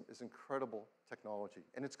system is incredible technology,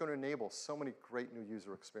 and it's going to enable so many great new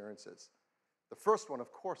user experiences. The first one,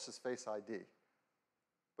 of course, is Face ID.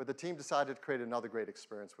 But the team decided to create another great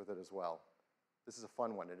experience with it as well. This is a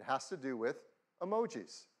fun one. It has to do with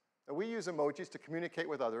emojis. Now, we use emojis to communicate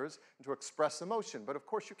with others and to express emotion, but of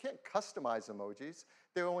course you can't customize emojis.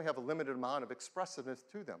 They only have a limited amount of expressiveness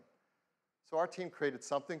to them. So our team created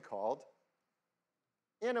something called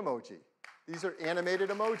Animoji. These are animated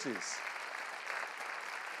emojis.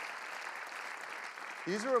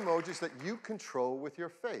 These are emojis that you control with your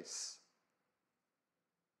face.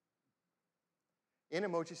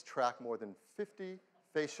 Animojis track more than 50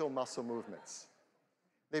 facial muscle movements.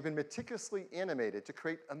 They've been meticulously animated to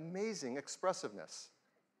create amazing expressiveness.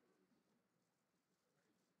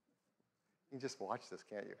 You can just watch this,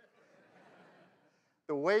 can't you?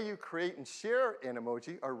 The way you create and share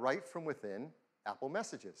Animoji are right from within Apple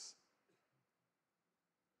Messages.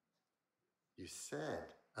 You said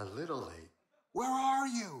a little late. Where are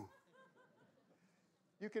you?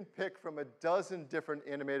 You can pick from a dozen different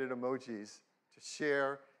animated emojis to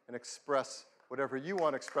share and express whatever you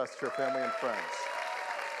want to express to your family and friends.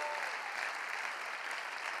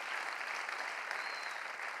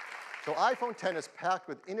 So iPhone X is packed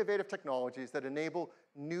with innovative technologies that enable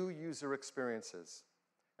new user experiences.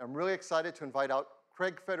 I'm really excited to invite out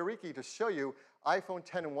Craig Federici to show you iPhone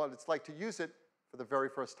X and what it's like to use it for the very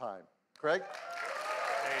first time. Craig?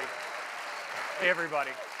 Hey everybody.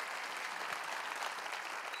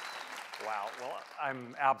 Wow, well,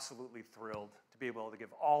 I'm absolutely thrilled to be able to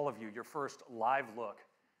give all of you your first live look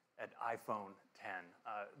at iPhone X.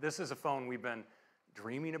 This is a phone we've been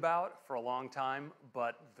dreaming about for a long time,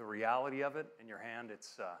 but the reality of it in your hand,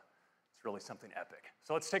 it's really something epic.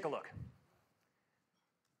 So let's take a look.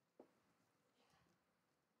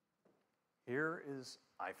 Here is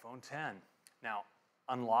iPhone X. Now,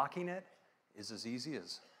 unlocking it is as easy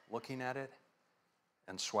as looking at it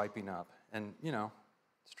and swiping up. And, you know,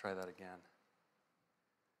 let's try that again.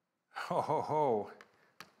 Ho, ho, ho.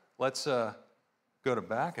 Let's go to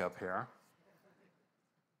backup here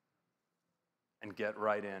and get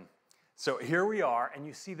right in. So here we are, and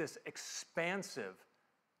you see this expansive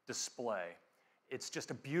display. It's just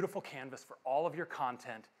a beautiful canvas for all of your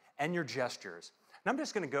content and your gestures. And I'm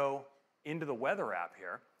just going to go into the weather app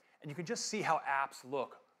here, and you can just see how apps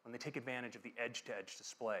look when they take advantage of the edge-to-edge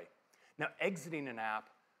display. Now, exiting an app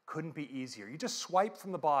couldn't be easier. You just swipe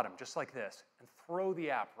from the bottom, just like this, and throw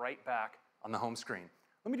the app right back on the home screen.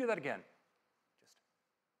 Let me do that again. Just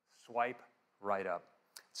swipe right up.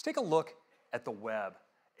 Let's take a look at the web.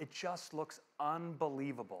 It just looks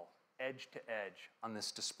unbelievable, edge to edge on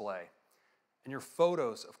this display. And your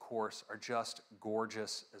photos, of course, are just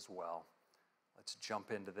gorgeous as well. Let's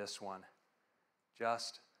jump into this one.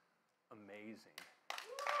 Just amazing.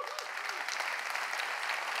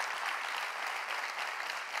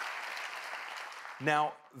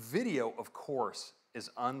 Now, video, of course, is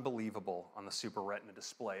unbelievable on the Super Retina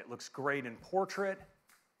display. It looks great in portrait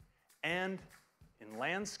and in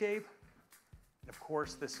landscape. And of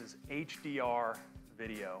course, this is HDR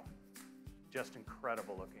video. Just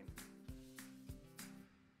incredible looking.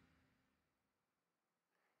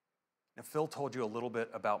 Now, Phil told you a little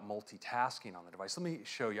bit about multitasking on the device. Let me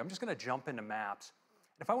show you. I'm just going to jump into Maps.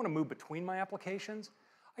 And if I want to move between my applications,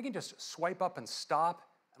 I can just swipe up and stop,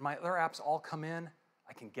 and my other apps all come in.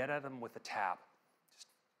 I can get at them with a tap. Just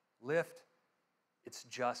lift. It's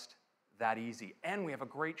just that easy. And we have a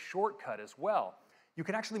great shortcut as well. You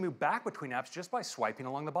can actually move back between apps just by swiping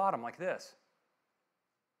along the bottom like this.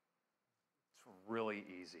 It's really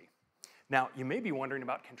easy. Now, you may be wondering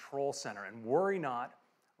about Control Center, and worry not.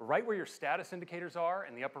 Right where your status indicators are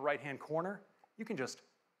in the upper right-hand corner, you can just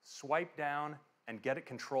swipe down and get at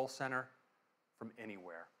Control Center from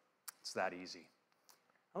anywhere. It's that easy.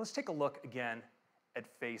 Now let's take a look again at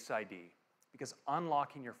Face ID, because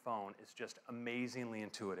unlocking your phone is just amazingly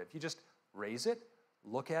intuitive. You just raise it,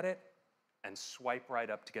 look at it, and swipe right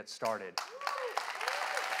up to get started.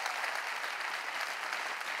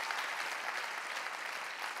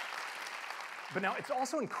 But now it's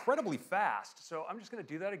also incredibly fast, so I'm just going to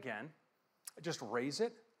do that again. Just raise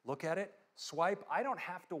it, look at it, swipe. I don't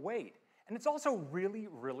have to wait. And it's also really,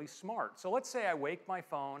 really smart. So let's say I wake my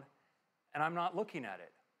phone and I'm not looking at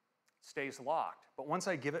it. It stays locked. But once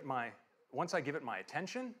I give it my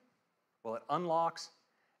attention, well, it unlocks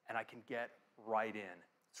and I can get right in.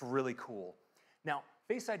 It's really cool. Now,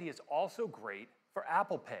 Face ID is also great for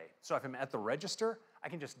Apple Pay. So if I'm at the register, I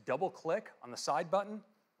can just double click on the side button.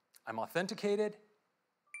 I'm authenticated,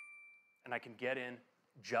 and I can get in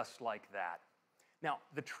just like that. Now,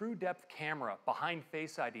 the true depth camera behind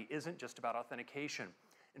Face ID isn't just about authentication.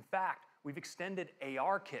 In fact, we've extended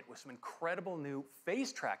ARKit with some incredible new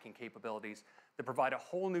face tracking capabilities that provide a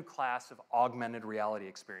whole new class of augmented reality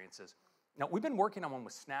experiences. Now, we've been working on one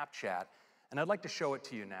with Snapchat, and I'd like to show it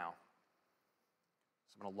to you now.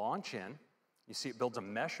 So I'm going to launch in. You see it builds a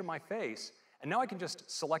mesh of my face, and now I can just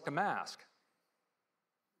select a mask.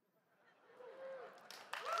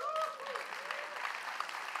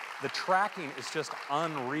 The tracking is just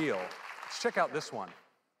unreal. Let's check out this one.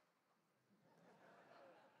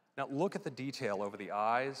 Now look at the detail over the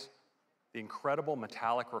eyes, the incredible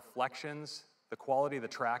metallic reflections, the quality of the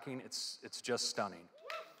tracking, it's just stunning.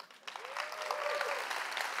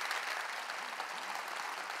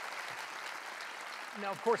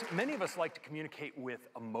 Now, of course, many of us like to communicate with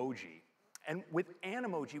emoji. And with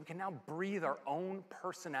Animoji, we can now breathe our own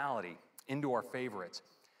personality into our favorites.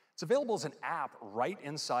 It's available as an app right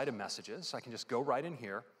inside of Messages. So I can just go right in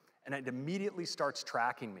here, and it immediately starts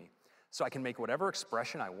tracking me. So I can make whatever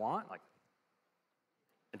expression I want,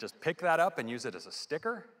 and just pick that up and use it as a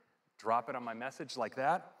sticker, drop it on my message like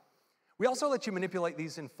that. We also let you manipulate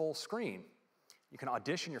these in full screen. You can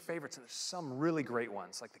audition your favorites, and there's some really great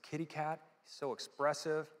ones, like the kitty cat, so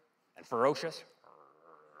expressive and ferocious.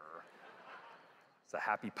 It's a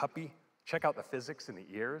happy puppy. Check out the physics in the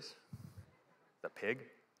ears. The pig.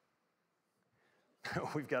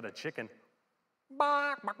 We've got a chicken.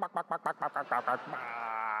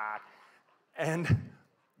 And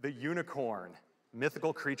the unicorn,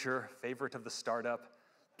 mythical creature, favorite of the startup.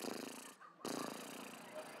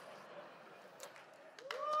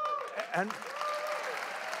 And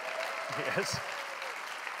yes.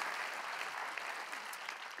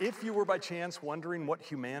 If you were by chance wondering what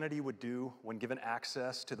humanity would do when given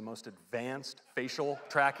access to the most advanced facial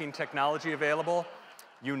tracking technology available,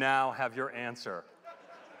 you now have your answer.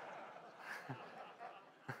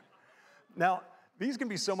 Now, these can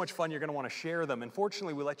be so much fun, you're going to want to share them.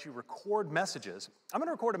 Unfortunately, we let you record messages. I'm going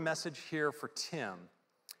to record a message here for Tim.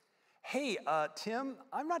 Hey, Tim,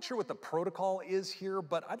 I'm not sure what the protocol is here,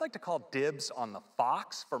 but I'd like to call dibs on the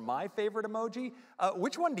fox for my favorite emoji.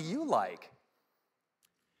 Which one do you like?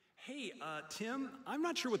 Hey, Tim, I'm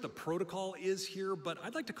not sure what the protocol is here, but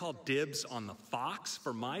I'd like to call dibs on the fox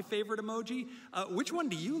for my favorite emoji. Which one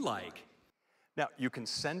do you like? Now, you can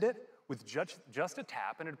send it with just a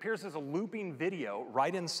tap, and it appears as a looping video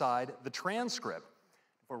right inside the transcript.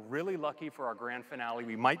 If we're really lucky for our grand finale,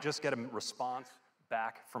 we might just get a response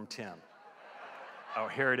back from Tim. Oh,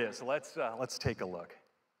 here it is. Let's take a look.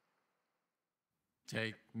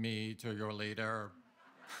 Take me to your leader.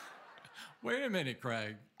 Wait a minute,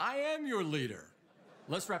 Craig. I am your leader.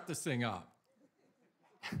 Let's wrap this thing up.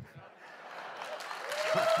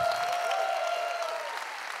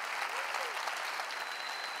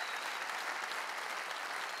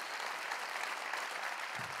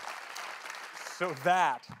 So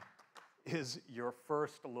that is your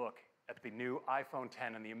first look at the new iPhone X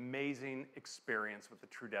and the amazing experience with the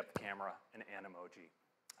True Depth camera and Animoji.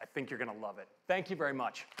 I think you're going to love it. Thank you very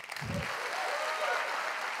much.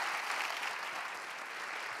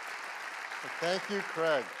 Thank you,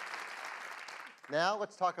 Craig. Now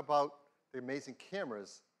let's talk about the amazing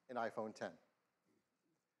cameras in iPhone X.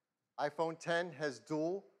 iPhone X has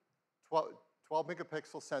dual 12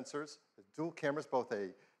 megapixel sensors, dual cameras, both a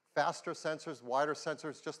faster sensors, wider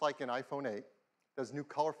sensors, just like in iPhone 8. There's new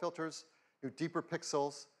color filters, new deeper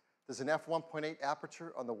pixels. There's an f1.8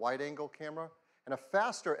 aperture on the wide-angle camera, and a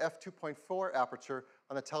faster f2.4 aperture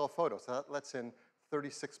on the telephoto. So that lets in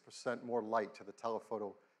 36% more light to the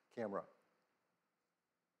telephoto camera.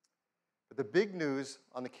 But the big news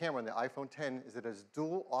on the camera on the iPhone X is it has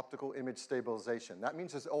dual optical image stabilization. That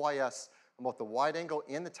means there's OIS on both the wide-angle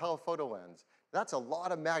and the telephoto lens. That's a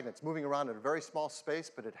lot of magnets moving around in a very small space,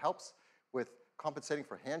 but it helps with compensating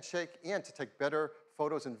for handshake and to take better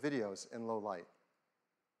photos and videos in low light.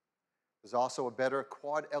 There's also a better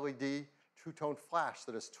quad LED two-tone flash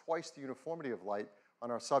that has twice the uniformity of light on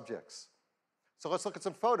our subjects. So let's look at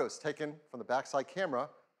some photos taken from the backside camera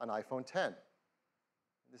on iPhone X.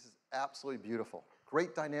 This is absolutely beautiful.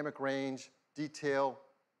 Great dynamic range, detail,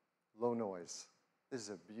 low noise. This is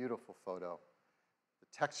a beautiful photo. The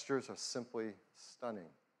textures are simply stunning.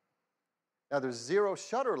 Now there's zero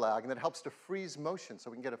shutter lag, and that helps to freeze motion so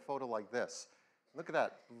we can get a photo like this. Look at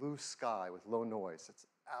that blue sky with low noise. It's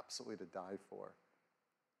absolutely to die for.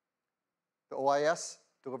 The OIS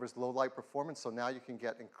delivers low light performance, so now you can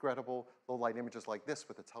get incredible low light images like this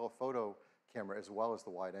with the telephoto camera as well as the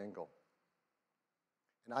wide angle.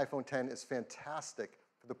 And iPhone X is fantastic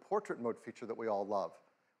for the portrait mode feature that we all love.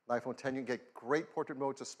 On iPhone X, you can get great portrait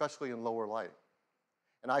modes, especially in lower light.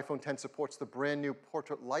 And iPhone X supports the brand new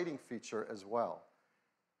portrait lighting feature as well.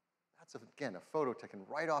 That's, again, a photo taken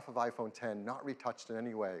right off of iPhone 10, not retouched in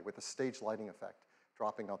any way, with a stage lighting effect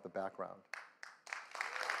dropping out the background.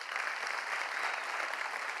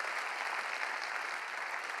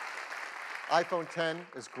 iPhone 10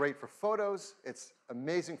 is great for photos. It's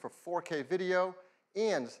amazing for 4K video.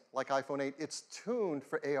 And like iPhone 8, it's tuned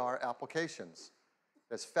for AR applications.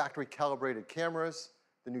 It has factory-calibrated cameras,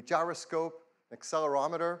 the new gyroscope, an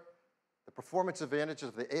accelerometer, the performance advantages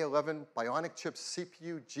of the A11 Bionic chips,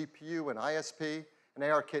 CPU, GPU, and ISP. And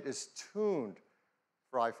ARKit is tuned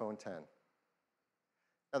for iPhone 10.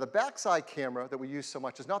 Now, the backside camera that we use so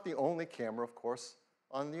much is not the only camera, of course,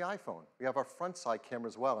 on the iPhone. We have our front side camera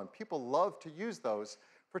as well, and people love to use those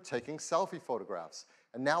for taking selfie photographs.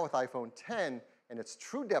 And now with iPhone 10 and its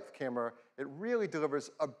true depth camera, it really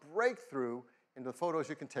delivers a breakthrough into the photos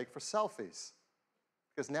you can take for selfies.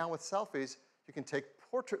 Because now with selfies, you can take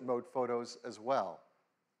portrait mode photos as well.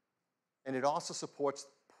 And it also supports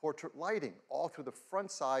portrait lighting, all through the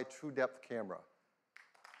front side true depth camera.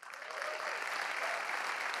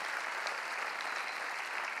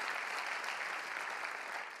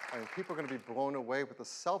 I mean, people are going to be blown away with the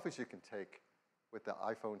selfies you can take with the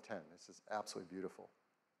iPhone 10. This is absolutely beautiful.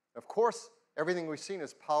 Of course, everything we've seen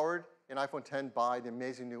is powered in iPhone 10 by the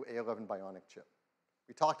amazing new A11 Bionic chip.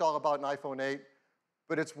 We talked all about an iPhone 8,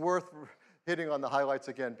 but it's worth hitting on the highlights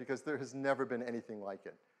again because there has never been anything like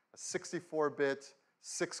it. A 64-bit,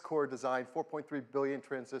 6-core design, 4.3 billion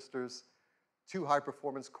transistors, 2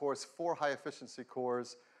 high-performance cores, 4 high-efficiency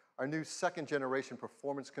cores, our new second-generation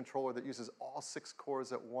performance controller that uses all 6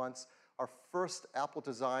 cores at once, our first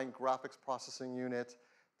Apple-designed graphics processing unit,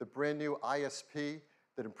 the brand-new ISP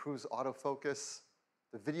that improves autofocus,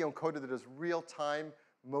 the video encoder that does real-time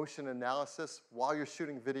motion analysis while you're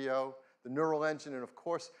shooting video, the neural engine, and of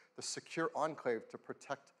course, the secure enclave to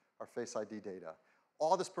protect our Face ID data.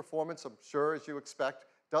 All this performance, I'm sure, as you expect,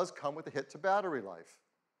 does come with a hit to battery life.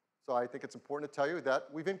 So I think it's important to tell you that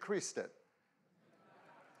we've increased it.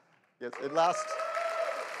 Yes, it lasts.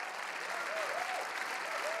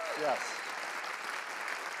 Yes.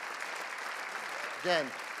 Again,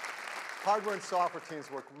 hardware and software teams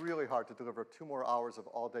work really hard to deliver 2 more hours of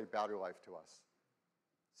all-day battery life to us.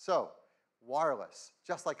 So, wireless.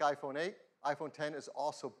 Just like iPhone 8, iPhone 10 is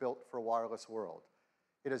also built for a wireless world.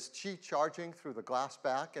 It has Qi charging through the glass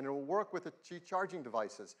back, and it will work with the Qi charging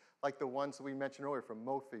devices, like the ones that we mentioned earlier from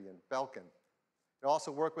Mophie and Belkin. It'll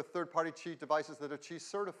also work with third-party Qi devices that are Qi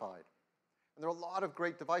certified. And there are a lot of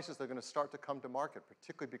great devices that are going to start to come to market,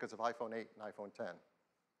 particularly because of iPhone 8 and iPhone 10.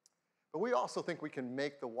 But we also think we can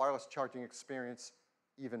make the wireless charging experience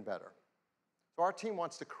even better. So our team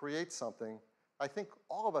wants to create something I think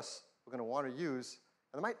all of us are going to want to use,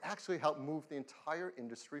 and it might actually help move the entire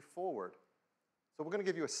industry forward. So we're going to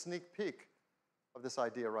give you a sneak peek of this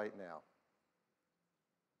idea right now.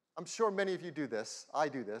 I'm sure many of you do this. I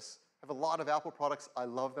do this. I have a lot of Apple products. I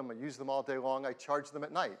love them. I use them all day long. I charge them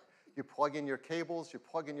at night. You plug in your cables. You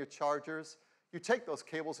plug in your chargers. You take those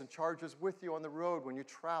cables and chargers with you on the road when you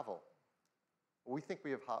travel. We think we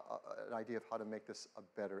have an idea of how to make this a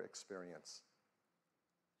better experience.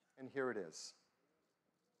 And here it is.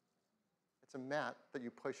 It's a mat that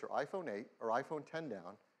you place your iPhone 8 or iPhone 10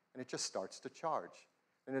 down, and it just starts to charge.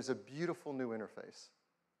 And there's a beautiful new interface.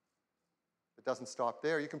 It doesn't stop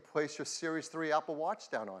there. You can place your Series 3 Apple Watch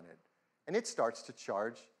down on it, and it starts to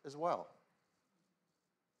charge as well.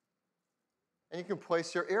 And you can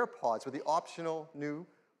place your AirPods with the optional new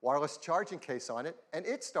wireless charging case on it, and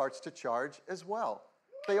it starts to charge as well.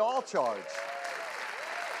 They all charge.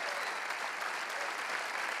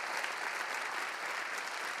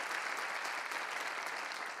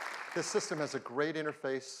 This system has a great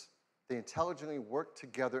interface. They intelligently work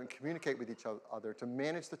together and communicate with each other to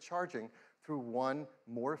manage the charging through one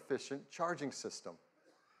more efficient charging system.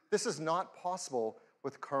 This is not possible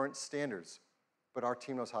with current standards, but our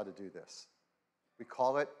team knows how to do this. We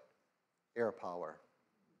call it AirPower.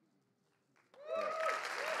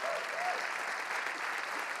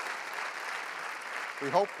 We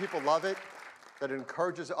hope people love it, that it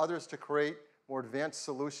encourages others to create more advanced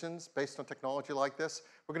solutions based on technology like this.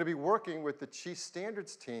 We're going to be working with the Qi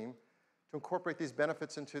Standards team to incorporate these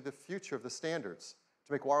benefits into the future of the standards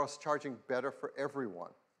to make wireless charging better for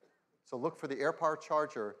everyone. So look for the AirPower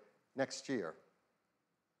charger next year.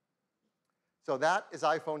 So that is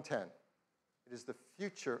iPhone 10. It is the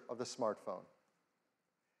future of the smartphone.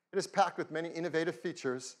 It is packed with many innovative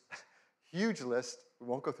features, huge list, we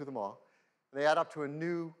won't go through them all, and they add up to a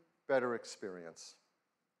new, better experience.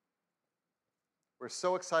 We're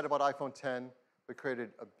so excited about iPhone 10, we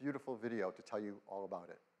created a beautiful video to tell you all about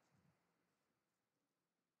it.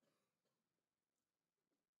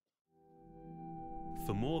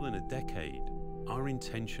 For more than a decade, our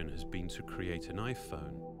intention has been to create an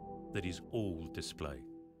iPhone that is all display.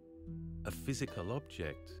 A physical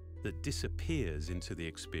object that disappears into the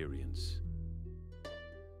experience.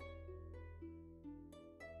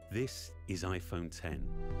 This is iPhone 10.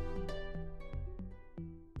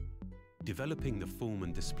 Developing the form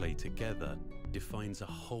and display together defines a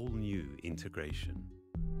whole new integration,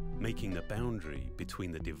 making the boundary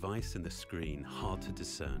between the device and the screen hard to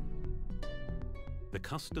discern. The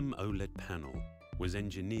custom OLED panel was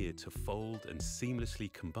engineered to fold and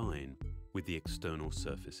seamlessly combine with the external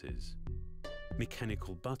surfaces.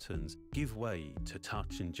 Mechanical buttons give way to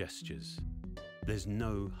touch and gestures. There's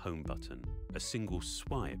no home button. A single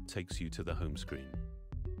swipe takes you to the home screen.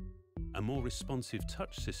 A more responsive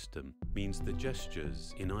touch system means the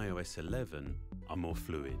gestures in iOS 11 are more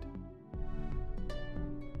fluid.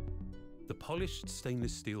 The polished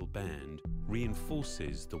stainless steel band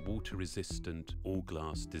reinforces the water-resistant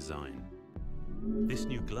all-glass design. This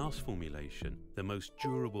new glass formulation, the most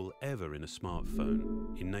durable ever in a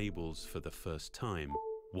smartphone, enables for the first time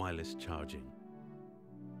wireless charging.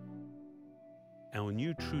 Our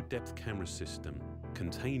new True Depth camera system,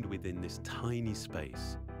 contained within this tiny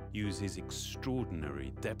space, uses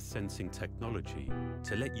extraordinary depth sensing technology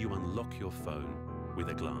to let you unlock your phone with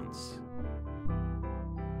a glance.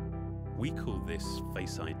 We call this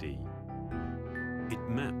Face ID. It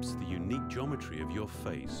maps the unique geometry of your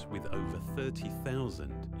face with over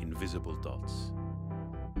 30,000 invisible dots.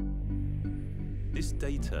 This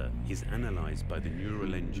data is analyzed by the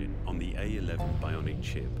neural engine on the A11 Bionic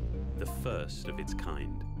chip, the first of its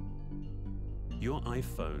kind. Your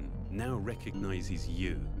iPhone now recognizes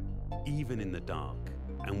you, even in the dark,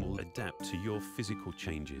 and will adapt to your physical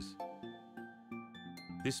changes.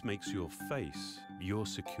 This makes your face your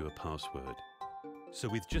secure password. So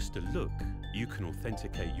with just a look, you can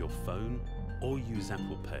authenticate your phone or use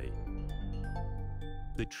Apple Pay.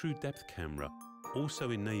 The True Depth camera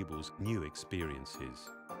also enables new experiences,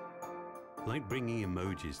 like bringing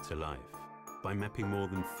emojis to life by mapping more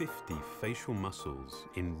than 50 facial muscles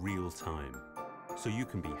in real time, so you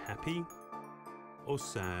can be happy or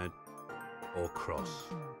sad or cross.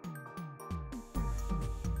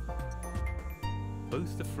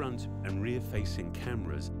 Both the front and rear-facing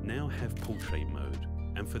cameras now have portrait mode,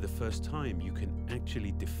 and for the first time you can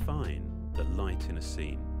actually define the light in a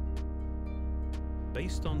scene.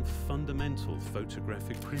 Based on fundamental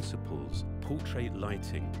photographic principles, portrait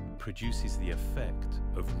lighting produces the effect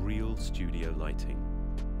of real studio lighting.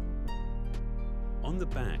 On the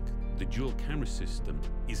back, the dual camera system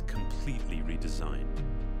is completely redesigned.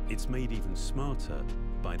 It's made even smarter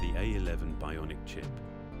by the A11 Bionic chip.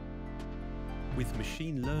 With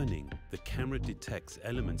machine learning, the camera detects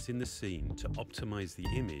elements in the scene to optimize the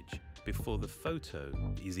image before the photo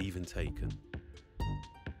is even taken.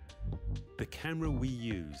 The camera we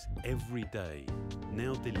use every day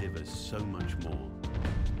now delivers so much more.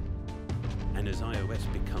 And as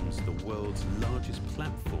iOS becomes the world's largest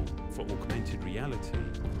platform for augmented reality,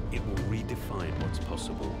 it will redefine what's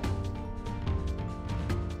possible.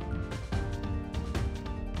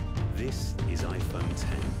 This is iPhone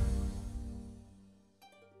 10.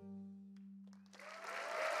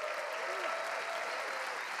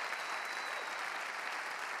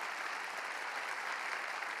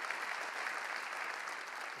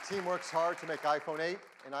 The team works hard to make iPhone 8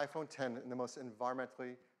 and iPhone 10 in the most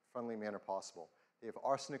environmentally friendly manner possible. They have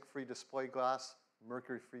arsenic-free display glass,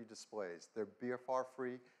 mercury-free displays. They're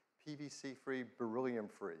BFR-free, PVC-free,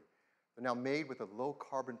 beryllium-free. They're now made with a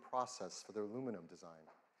low-carbon process for their aluminum design,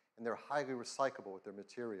 and they're highly recyclable with their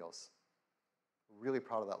materials. We're really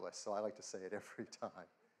proud of that list, so I like to say it every time.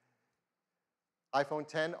 iPhone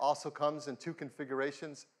 10 also comes in two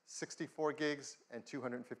configurations, 64 gigs and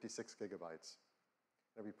 256 gigabytes.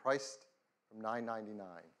 It'll be priced from $999.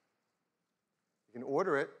 You can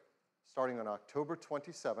order it starting on October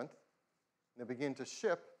 27th, and they'll begin to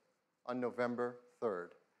ship on November 3rd.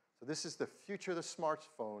 So this is the future of the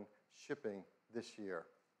smartphone shipping this year.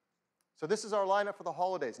 So this is our lineup for the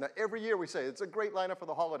holidays. Now, every year we say it's a great lineup for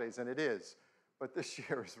the holidays, and it is, but this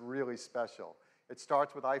year is really special. It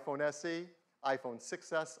starts with iPhone SE, iPhone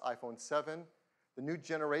 6S, iPhone 7, the new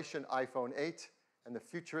generation iPhone 8, and the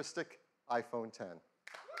futuristic iPhone 10.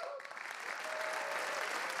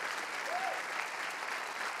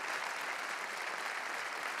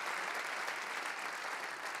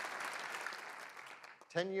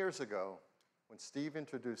 Ten years ago, when Steve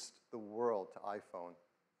introduced the world to iPhone,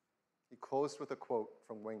 he closed with a quote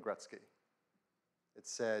from Wayne Gretzky. It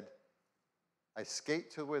said, "I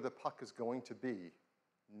skate to where the puck is going to be,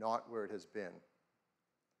 not where it has been."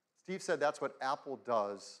 Steve said that's what Apple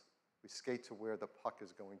does we skate to where the puck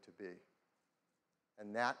is going to be.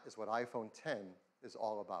 And that is what iPhone 10 is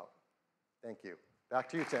all about. Thank you. Back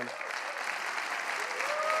to you, Tim.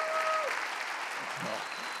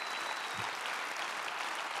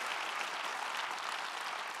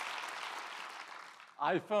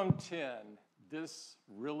 iPhone 10, this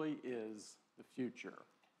really is the future.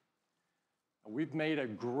 We've made a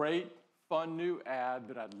great, fun new ad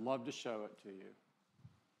that I'd love to show it to you.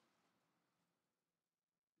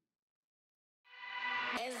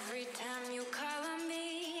 Every time you call on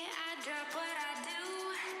me, I drop what I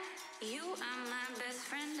do. You are my best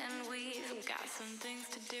friend and we've got some things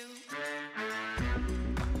to do.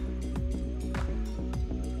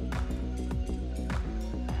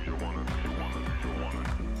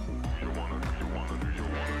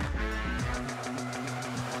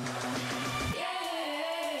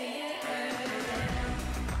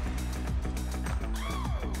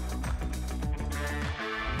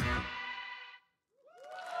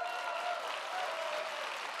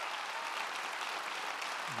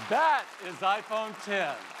 That is iPhone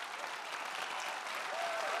 10.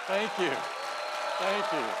 Thank you.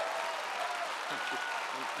 Thank you. Thank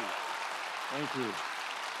you. Thank you.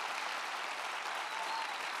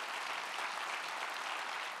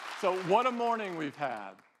 So what a morning we've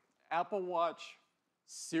had. Apple Watch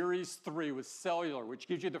Series 3 with cellular, which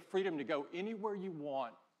gives you the freedom to go anywhere you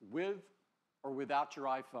want with or without your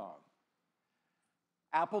iPhone.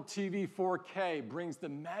 Apple TV 4K brings the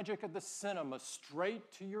magic of the cinema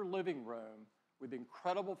straight to your living room with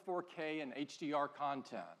incredible 4K and HDR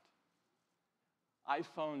content.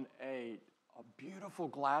 iPhone 8, a beautiful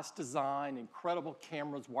glass design, incredible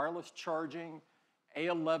cameras, wireless charging,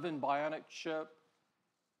 A11 Bionic chip,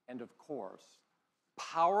 and of course,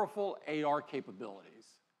 powerful AR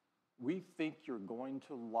capabilities. We think you're going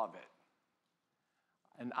to love it.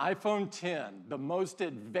 An iPhone 10, the most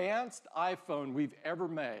advanced iPhone we've ever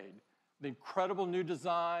made. The incredible new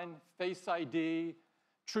design, Face ID,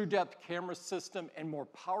 true depth camera system, and more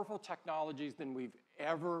powerful technologies than we've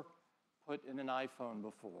ever put in an iPhone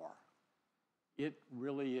before. It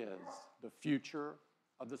really is the future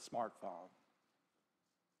of the smartphone.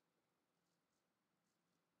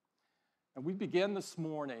 And we began this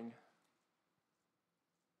morning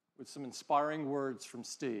with some inspiring words from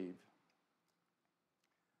Steve.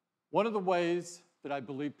 One of the ways that I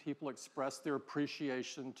believe people express their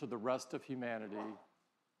appreciation to the rest of humanity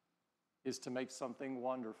is to make something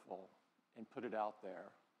wonderful and put it out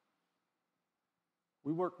there.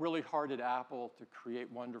 We work really hard at Apple to create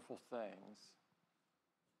wonderful things,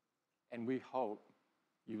 and we hope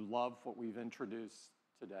you love what we've introduced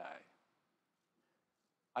today.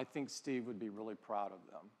 I think Steve would be really proud of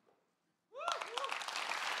them.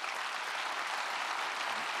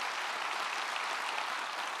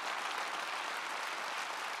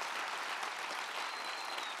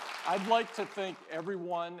 I'd like to thank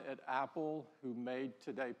everyone at Apple who made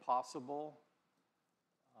today possible.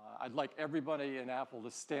 I'd like everybody in Apple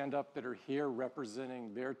to stand up that are here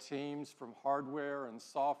representing their teams from hardware and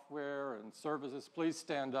software and services. Please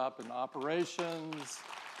stand up, and operations.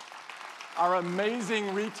 Our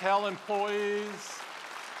amazing retail employees.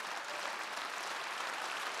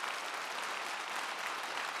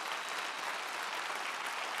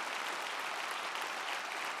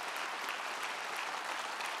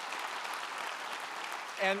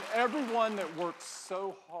 And everyone that works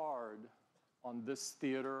so hard on this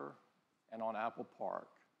theater and on Apple Park.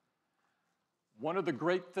 One of the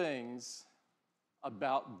great things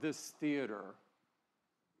about this theater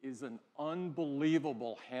is an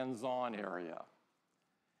unbelievable hands-on area.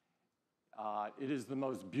 It is the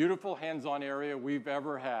most beautiful hands-on area we've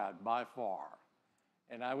ever had by far.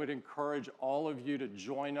 And I would encourage all of you to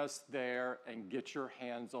join us there and get your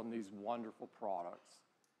hands on these wonderful products.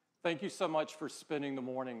 Thank you so much for spending the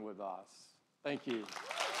morning with us. Thank you.